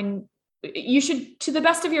time when you should, to the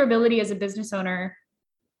best of your ability as a business owner,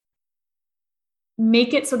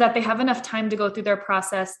 make it so that they have enough time to go through their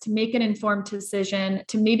process, to make an informed decision,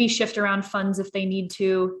 to maybe shift around funds if they need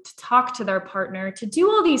to talk to their partner, to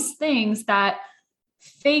do all these things that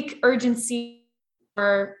fake urgency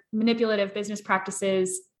or manipulative business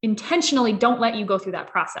practices intentionally don't let you go through that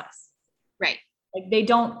process. Right. Like they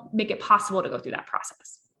don't make it possible to go through that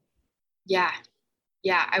process. Yeah.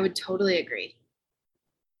 Yeah, I would totally agree.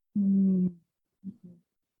 Mm-hmm.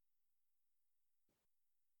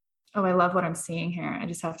 Oh, I love what I'm seeing here. I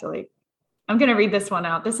just have to I'm going to read this one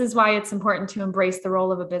out. This is why it's important to embrace the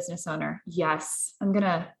role of a business owner. Yes. I'm going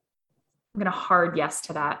to hard yes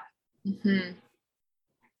to that. Mm-hmm.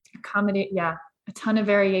 Accommodate. Yeah. A ton of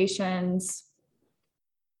variations.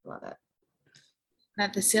 Love it.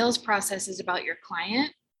 That the sales process is about your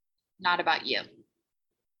client, not about you.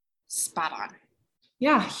 Spot on.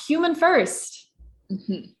 Yeah. Human first.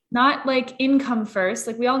 Mm-hmm. Not like income first.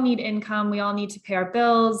 Like we all need income. We all need to pay our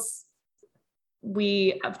bills.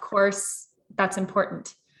 Of course, that's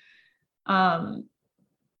important. That's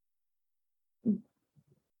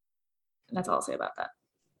all I'll say about that.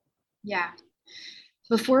 Yeah.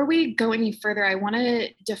 Before we go any further, I want to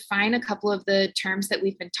define a couple of the terms that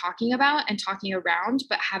we've been talking about and talking around,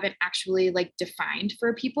 but haven't actually defined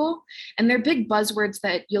for people. And they're big buzzwords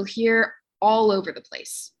that you'll hear all over the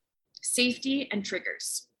place: safety and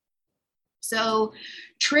triggers. So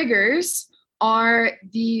triggers are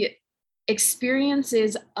the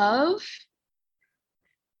experiences of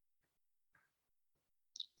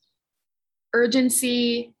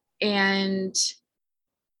urgency and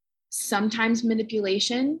sometimes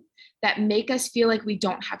manipulation that make us feel like we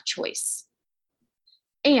don't have choice.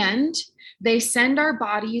 And they send our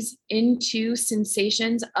bodies into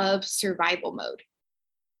sensations of survival mode.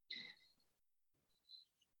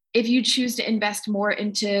 If you choose to invest more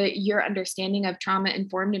into your understanding of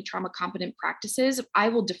trauma-informed and trauma-competent practices, I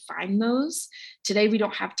will define those. Today, we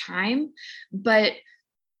don't have time, but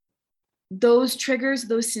those triggers,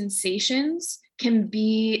 those sensations can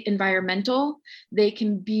be environmental, they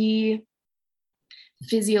can be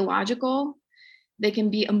physiological, they can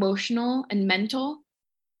be emotional and mental.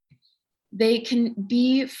 They can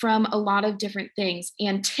be from a lot of different things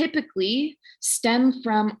and typically stem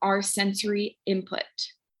from our sensory input.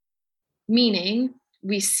 Meaning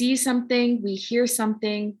we see something, we hear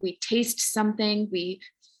something, we taste something, we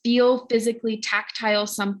feel physically tactile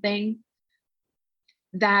something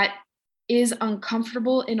that is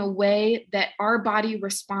uncomfortable in a way that our body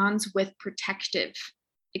responds with protective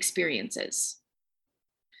experiences.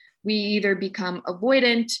 We either become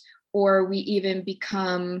avoidant or we even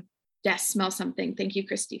become, yes, smell something. Thank you,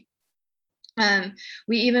 Christy.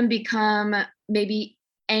 We even become maybe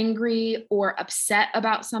angry or upset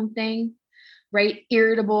about something, right?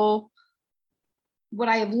 Irritable. What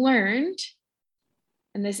I have learned,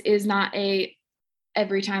 and this is not a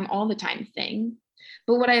every time, all the time thing,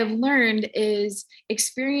 but what I have learned is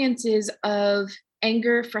experiences of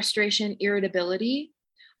anger, frustration, irritability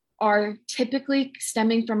are typically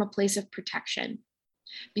stemming from a place of protection,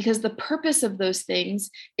 because the purpose of those things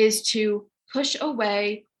is to push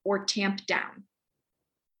away or tamp down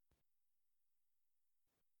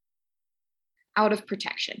out of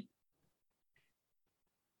protection.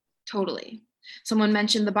 Totally. Someone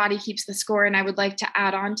mentioned the body keeps the score, and I would like to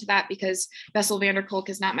add on to that because Bessel van der Kolk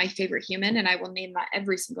is not my favorite human, and I will name that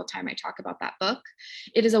every single time I talk about that book.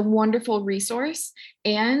 It is a wonderful resource,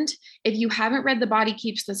 and if you haven't read The Body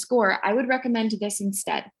Keeps the Score, I would recommend this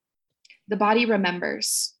instead. The Body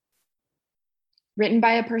Remembers, written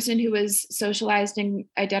by a person who is socialized and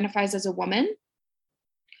identifies as a woman.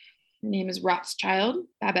 Her name is Rothschild,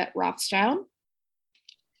 Babette Rothschild.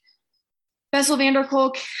 Bessel van der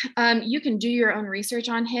Kolk, you can do your own research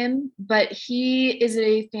on him, but he is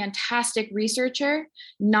a fantastic researcher,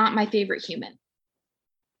 not my favorite human.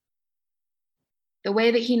 The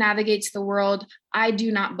way that he navigates the world, I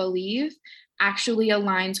do not believe actually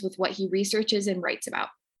aligns with what he researches and writes about.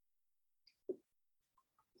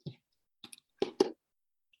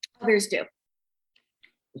 Others do.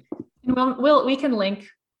 We can link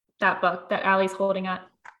that book that Allie's holding up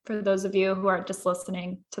for those of you who are just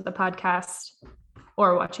listening to the podcast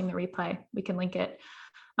or watching the replay. We can link it.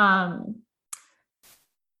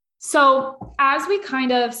 So as we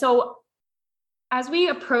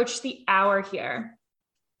approach the hour here,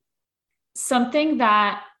 something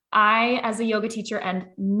that I, as a yoga teacher and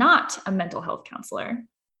not a mental health counselor,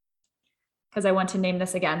 because I want to name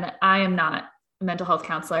this again, that I am not a mental health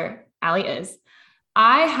counselor, Allie is.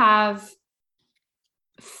 I have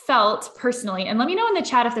felt personally, and let me know in the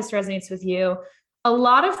chat if this resonates with you, a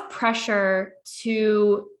lot of pressure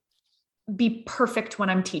to be perfect when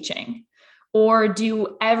I'm teaching or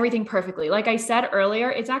do everything perfectly. Like I said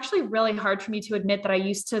earlier, it's actually really hard for me to admit that I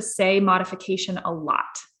used to say modification a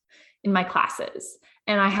lot in my classes,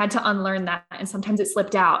 and I had to unlearn that. And sometimes it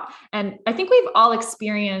slipped out. And I think we've all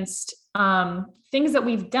experienced things that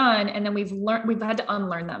we've done, and then we've had to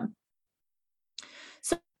unlearn them.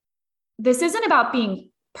 So this isn't about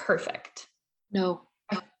being perfect. No.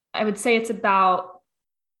 I would say it's about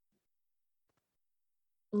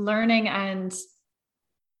learning and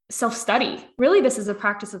self-study. Really, this is a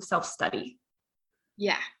practice of self-study.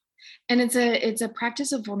 Yeah. And it's a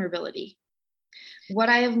practice of vulnerability. What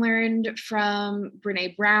I have learned from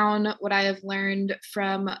Brene Brown, what I have learned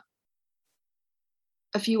from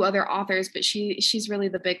a few other authors, but she's really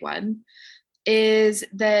the big one, is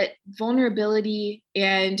that vulnerability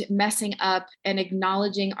and messing up and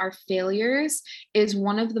acknowledging our failures is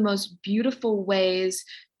one of the most beautiful ways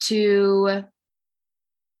to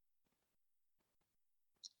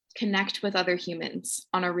connect with other humans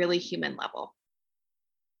on a really human level.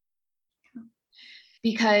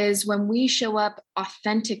 Because when we show up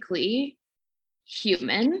authentically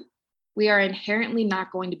human, we are inherently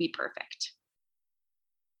not going to be perfect.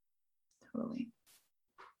 Totally.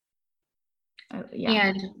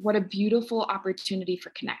 And what a beautiful opportunity for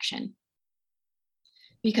connection.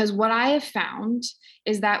 Because what I have found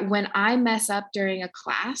is that when I mess up during a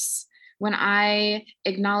class, when I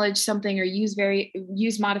acknowledge something or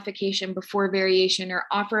use modification before variation, or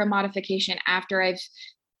offer a modification after I've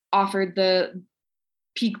offered the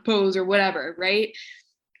peak pose or whatever, right?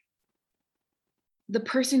 The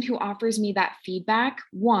person who offers me that feedback,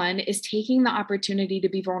 one, is taking the opportunity to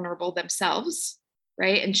be vulnerable themselves,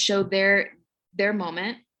 right? And show their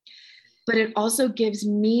moment. But it also gives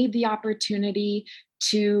me the opportunity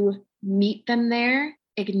to meet them there,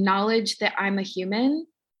 acknowledge that I'm a human,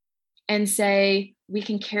 and say, we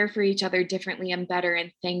can care for each other differently and better.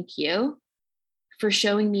 And thank you for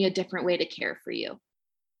showing me a different way to care for you.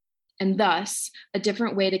 And thus, a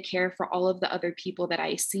different way to care for all of the other people that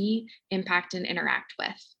I see, impact, and interact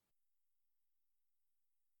with.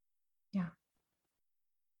 Yeah.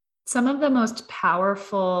 Some of the most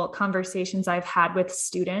powerful conversations I've had with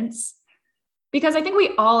students, because I think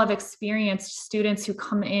we all have experienced students who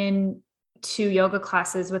come in to yoga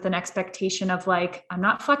classes with an expectation of like, I'm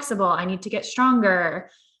not flexible, I need to get stronger.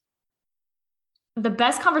 The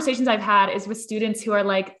best conversations I've had is with students who are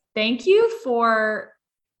like, thank you for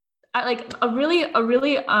like a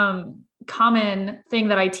really common thing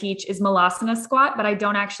that I teach is Malasana squat, but I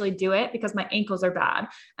don't actually do it because my ankles are bad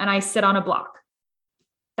and I sit on a block.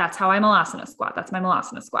 That's how I Malasana squat. That's my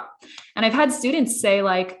Malasana squat. And I've had students say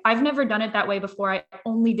like, I've never done it that way before. I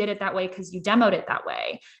only did it that way because you demoed it that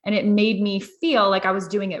way. And it made me feel like I was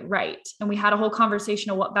doing it right. And we had a whole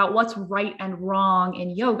conversation about what's right and wrong in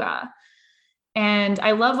yoga. And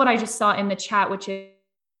I love what I just saw in the chat, which is,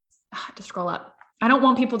 to scroll up. I don't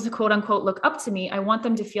want people to quote unquote look up to me. I want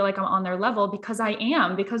them to feel like I'm on their level because I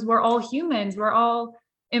am, because we're all humans. We're all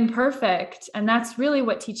imperfect. And that's really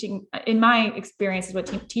what teaching, in my experience, is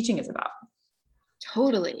what teaching is about.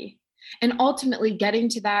 Totally. And ultimately getting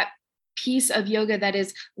to that piece of yoga that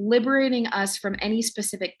is liberating us from any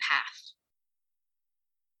specific path,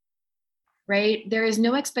 right? There is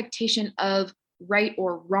no expectation of right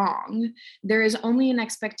or wrong. There is only an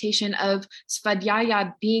expectation of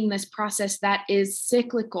svadhyaya being this process that is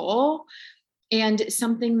cyclical and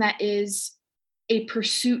something that is a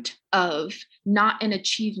pursuit of, not an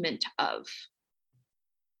achievement of.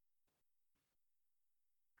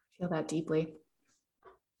 Feel that deeply.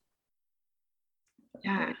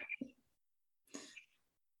 Yeah.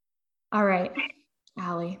 All right,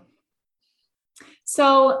 Allie.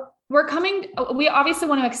 So we obviously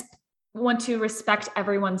want to respect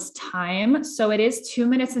everyone's time. So it is 2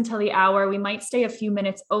 minutes until the hour. We might stay a few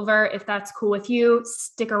minutes over. If that's cool with you,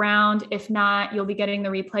 stick around. If not, you'll be getting the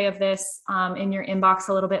replay of this in your inbox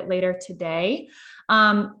a little bit later today.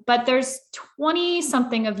 But there's 20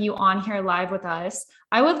 something of you on here live with us.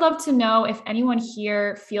 I would love to know if anyone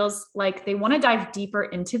here feels like they want to dive deeper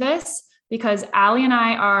into this, because Allie and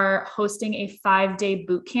I are hosting a 5-day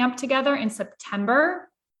boot camp together in September.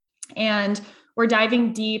 And we're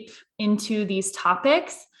diving deep into these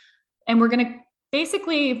topics, and we're going to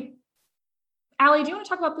basically, Allie, do you want to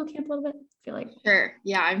talk about boot camp a little bit? I feel like. Sure.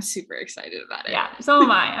 Yeah, I'm super excited about it. Yeah, so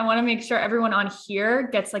am I. I want to make sure everyone on here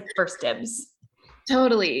gets like first dibs.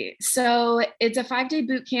 Totally. So it's a 5-day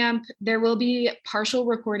boot camp. There will be partial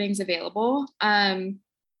recordings available.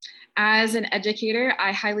 As an educator,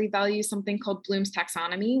 I highly value something called Bloom's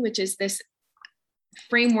taxonomy, which is this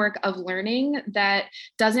framework of learning that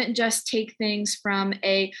doesn't just take things from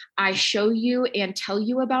a I show you and tell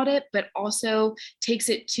you about it, but also takes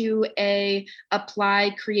it to a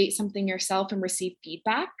apply, create something yourself and receive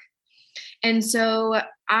feedback. And so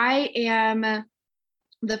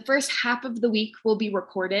the first half of the week will be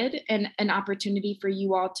recorded and an opportunity for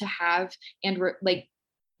you all to have and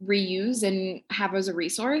reuse and have as a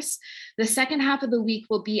resource. The second half of the week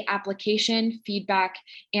will be application, feedback,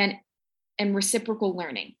 and reciprocal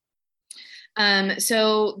learning.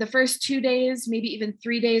 So the first 2 days, maybe even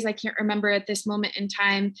 3 days, I can't remember at this moment in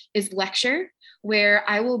time, is lecture, where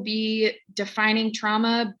I will be defining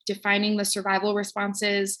trauma, defining the survival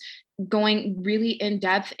responses, going really in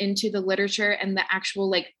depth into the literature and the actual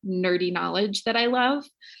like nerdy knowledge that I love.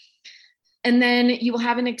 And then you will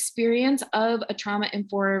have an experience of a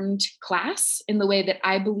trauma-informed class in the way that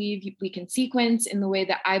I believe we can sequence, in the way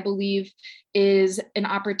that I believe is an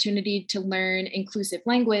opportunity to learn inclusive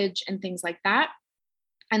language and things like that.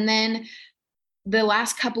 And then the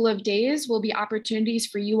last couple of days will be opportunities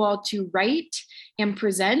for you all to write and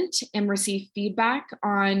present and receive feedback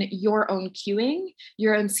on your own cueing,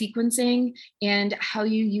 your own sequencing, and how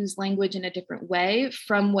you use language in a different way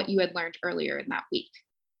from what you had learned earlier in that week.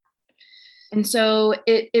 And so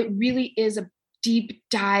it really is a deep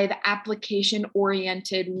dive, application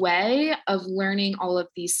oriented way of learning all of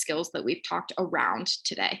these skills that we've talked around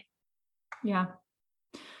today. Yeah.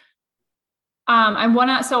 I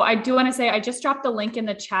do want to say, I just dropped the link in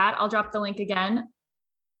the chat. I'll drop the link again.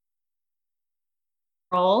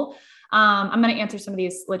 I'm going to answer some of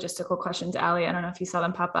these logistical questions, Allie. I don't know if you saw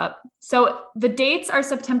them pop up. So the dates are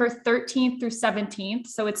September 13th through 17th.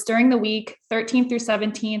 So it's during the week, 13th through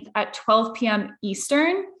 17th at 12 p.m.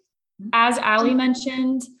 Eastern. As Allie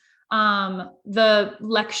mentioned, the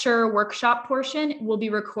lecture workshop portion will be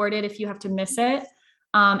recorded if you have to miss it.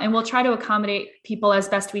 And we'll try to accommodate people as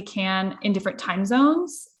best we can in different time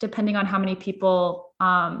zones, depending on how many people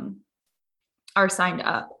are signed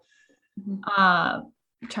up.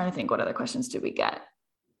 I'm trying to think, what other questions did we get?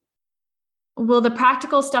 Will the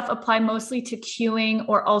practical stuff apply mostly to queuing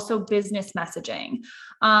or also business messaging?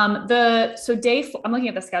 I'm looking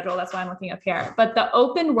at the schedule, that's why I'm looking up here. But the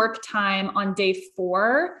open work time on day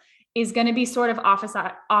 4 is going to be sort of office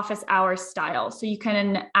hours style. So you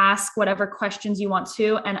can ask whatever questions you want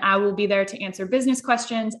to, and I will be there to answer business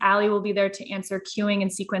questions. Allie will be there to answer queuing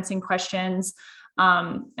and sequencing questions,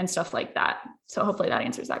 and stuff like that. So hopefully that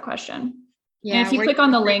answers that question. Yeah, and if you click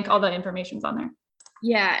on the link, all the information's on there.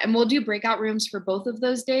 Yeah, and we'll do breakout rooms for both of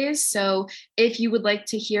those days. So if you would like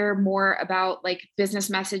to hear more about like business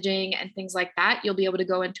messaging and things like that, you'll be able to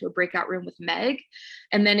go into a breakout room with Meg.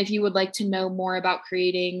 And then if you would like to know more about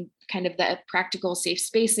creating kind of the practical safe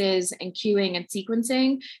spaces and queuing and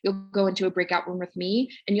sequencing, you'll go into a breakout room with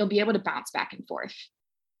me and you'll be able to bounce back and forth.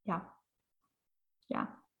 Yeah.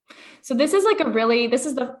 So this is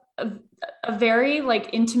a very like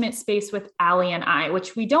intimate space with Allie and I,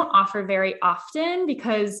 which we don't offer very often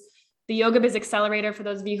because the Yoga Biz Accelerator, for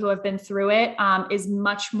those of you who have been through it, is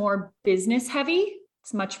much more business heavy.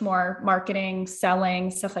 It's much more marketing,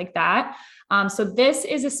 selling, stuff like that. So this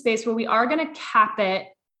is a space where we are going to cap it.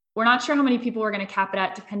 We're not sure how many people we're going to cap it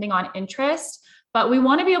at depending on interest, but we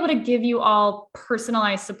want to be able to give you all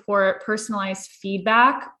personalized support, personalized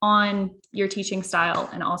feedback on your teaching style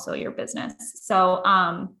and also your business. So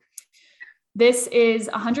this is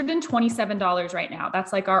 $127 right now.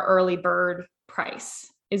 That's like our early bird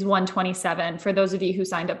price is $127 for those of you who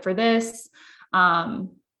signed up for this.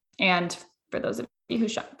 And for those of you who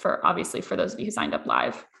for those of you who signed up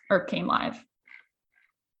live or came live.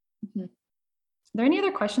 Mm-hmm. Are there any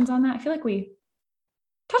other questions on that? I feel like we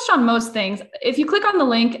touched on most things. If you click on the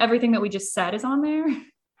link, everything that we just said is on there.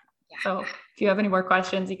 Yeah. So if you have any more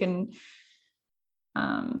questions, you can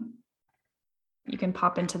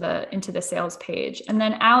pop into the sales page. And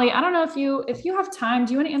then Allie, I don't know if you have time,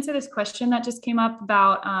 do you want to answer this question that just came up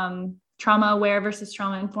about trauma aware versus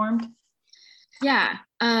trauma informed? Yeah.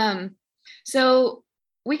 So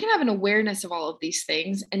we can have an awareness of all of these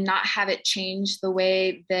things and not have it change the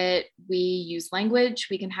way that we use language.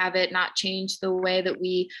 We can have it not change the way that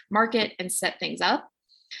we market and set things up.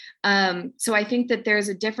 So I think that there's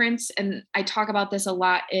a difference, and I talk about this a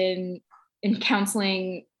lot in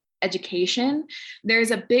counseling education.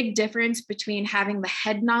 There's a big difference between having the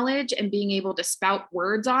head knowledge and being able to spout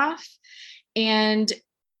words off and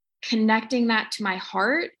connecting that to my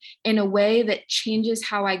heart in a way that changes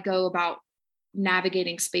how I go about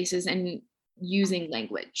navigating spaces and using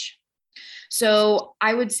language. So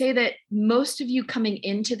I would say that most of you coming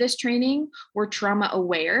into this training were trauma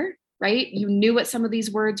aware, right? You knew what some of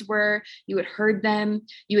these words were, you had heard them,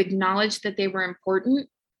 you acknowledged that they were important.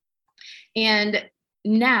 And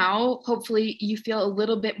now, hopefully, you feel a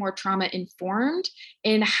little bit more trauma informed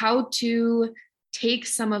in how to take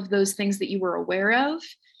some of those things that you were aware of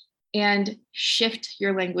and shift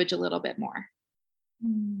your language a little bit more.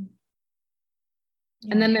 Mm.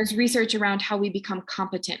 Yeah. And then there's research around how we become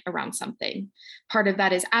competent around something. Part of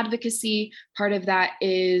that is advocacy, part of that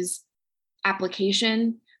is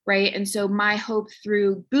application, right? And so my hope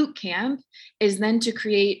through boot camp is then to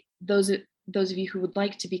create those of you who would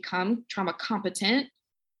like to become trauma competent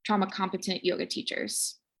yoga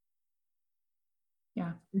teachers.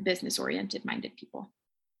 Yeah. Business oriented minded people.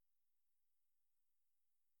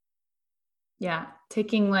 Yeah.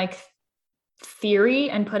 Taking like theory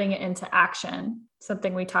and putting it into action.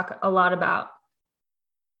 Something we talk a lot about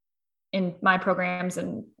in my programs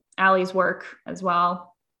and Allie's work as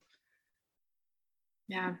well.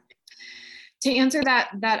 Yeah. To answer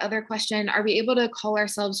that other question, are we able to call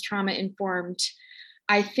ourselves trauma informed?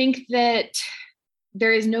 I think that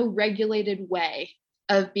there is no regulated way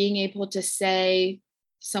of being able to say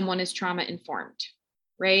someone is trauma informed,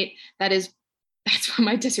 right? That's what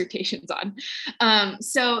my dissertation's on.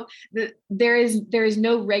 So there is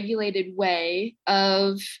no regulated way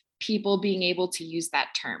of people being able to use that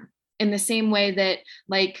term in the same way that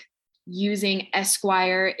like using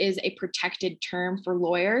Esquire is a protected term for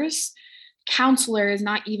lawyers. Counselor is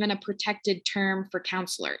not even a protected term for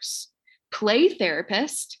counselors. Play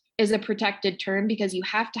therapist is a protected term because you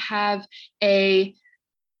have to have a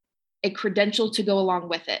credential to go along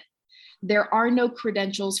with it. There are no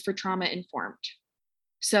credentials for trauma informed.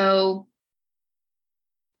 So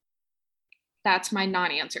that's my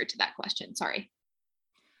non-answer to that question. Sorry.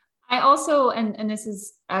 I also, and this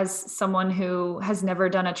is as someone who has never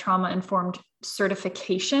done a trauma informed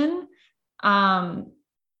certification, I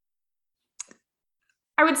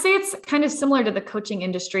would say it's kind of similar to the coaching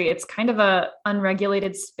industry. It's kind of a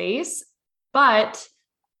unregulated space, but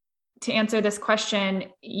to answer this question,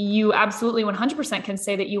 you absolutely 100% can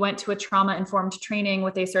say that you went to a trauma-informed training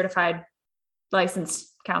with a certified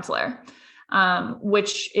licensed counselor,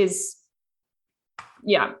 which is,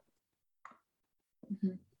 yeah,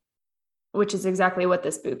 which is exactly what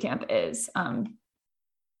this boot camp is. Yeah,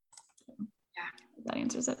 that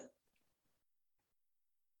answers it.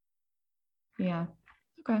 Yeah.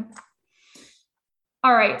 Okay.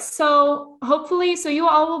 All right. So hopefully, you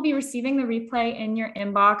all will be receiving the replay in your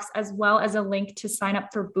inbox as well as a link to sign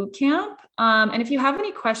up for boot camp. And if you have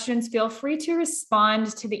any questions, feel free to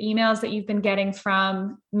respond to the emails that you've been getting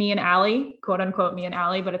from me and Allie, quote unquote, me and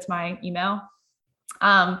Allie, but it's my email,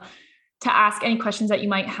 to ask any questions that you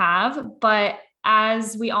might have. But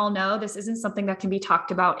as we all know, this isn't something that can be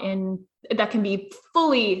talked about that can be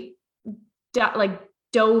fully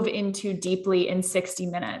dove into deeply in 60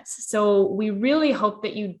 minutes. So we really hope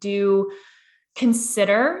that you do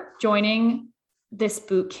consider joining this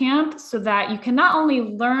boot camp so that you can not only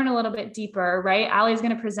learn a little bit deeper, right? Allie is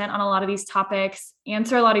going to present on a lot of these topics,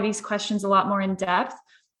 answer a lot of these questions a lot more in depth,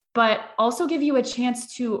 but also give you a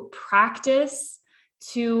chance to practice,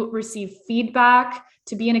 to receive feedback,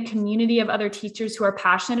 to be in a community of other teachers who are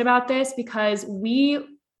passionate about this, because we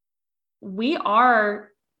are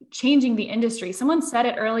changing the industry. Someone said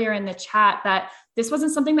it earlier in the chat that this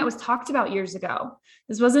wasn't something that was talked about years ago.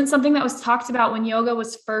 This wasn't something that was talked about when yoga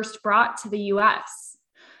was first brought to the US,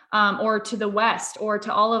 or to the West, or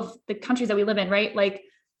to all of the countries that we live in, right? Like,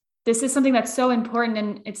 this is something that's so important,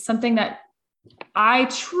 and it's something that I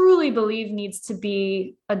truly believe needs to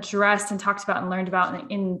be addressed and talked about and learned about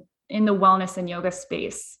in the wellness and yoga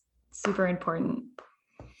space. Super important.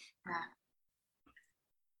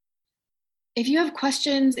 If you have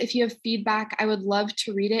questions, if you have feedback, I would love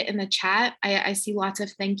to read it in the chat. I see lots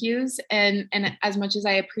of thank yous. And as much as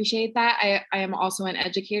I appreciate that, I am also an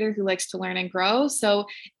educator who likes to learn and grow. So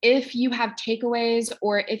if you have takeaways,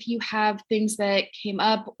 or if you have things that came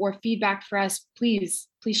up or feedback for us, please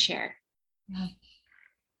share. Yeah.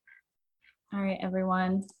 All right,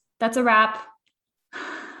 everyone. That's a wrap.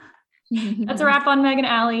 That's a wrap on Meg and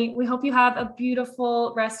Allie. We hope you have a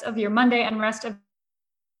beautiful rest of your Monday and rest of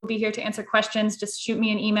be here to answer questions. Just shoot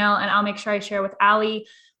me an email and I'll make sure I share with Allie.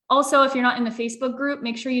 Also, if you're not in the Facebook group,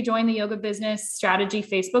 make sure you join the Yoga Business Strategy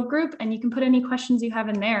Facebook group, and you can put any questions you have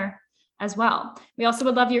in there as well. We also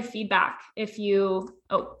would love your feedback. If you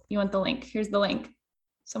want the link? Here's the link.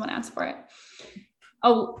 Someone asked for it.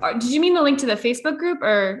 Oh, did you mean the link to the Facebook group,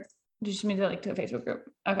 or did you mean the link to the Facebook group?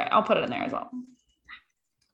 Okay, I'll put it in there as well.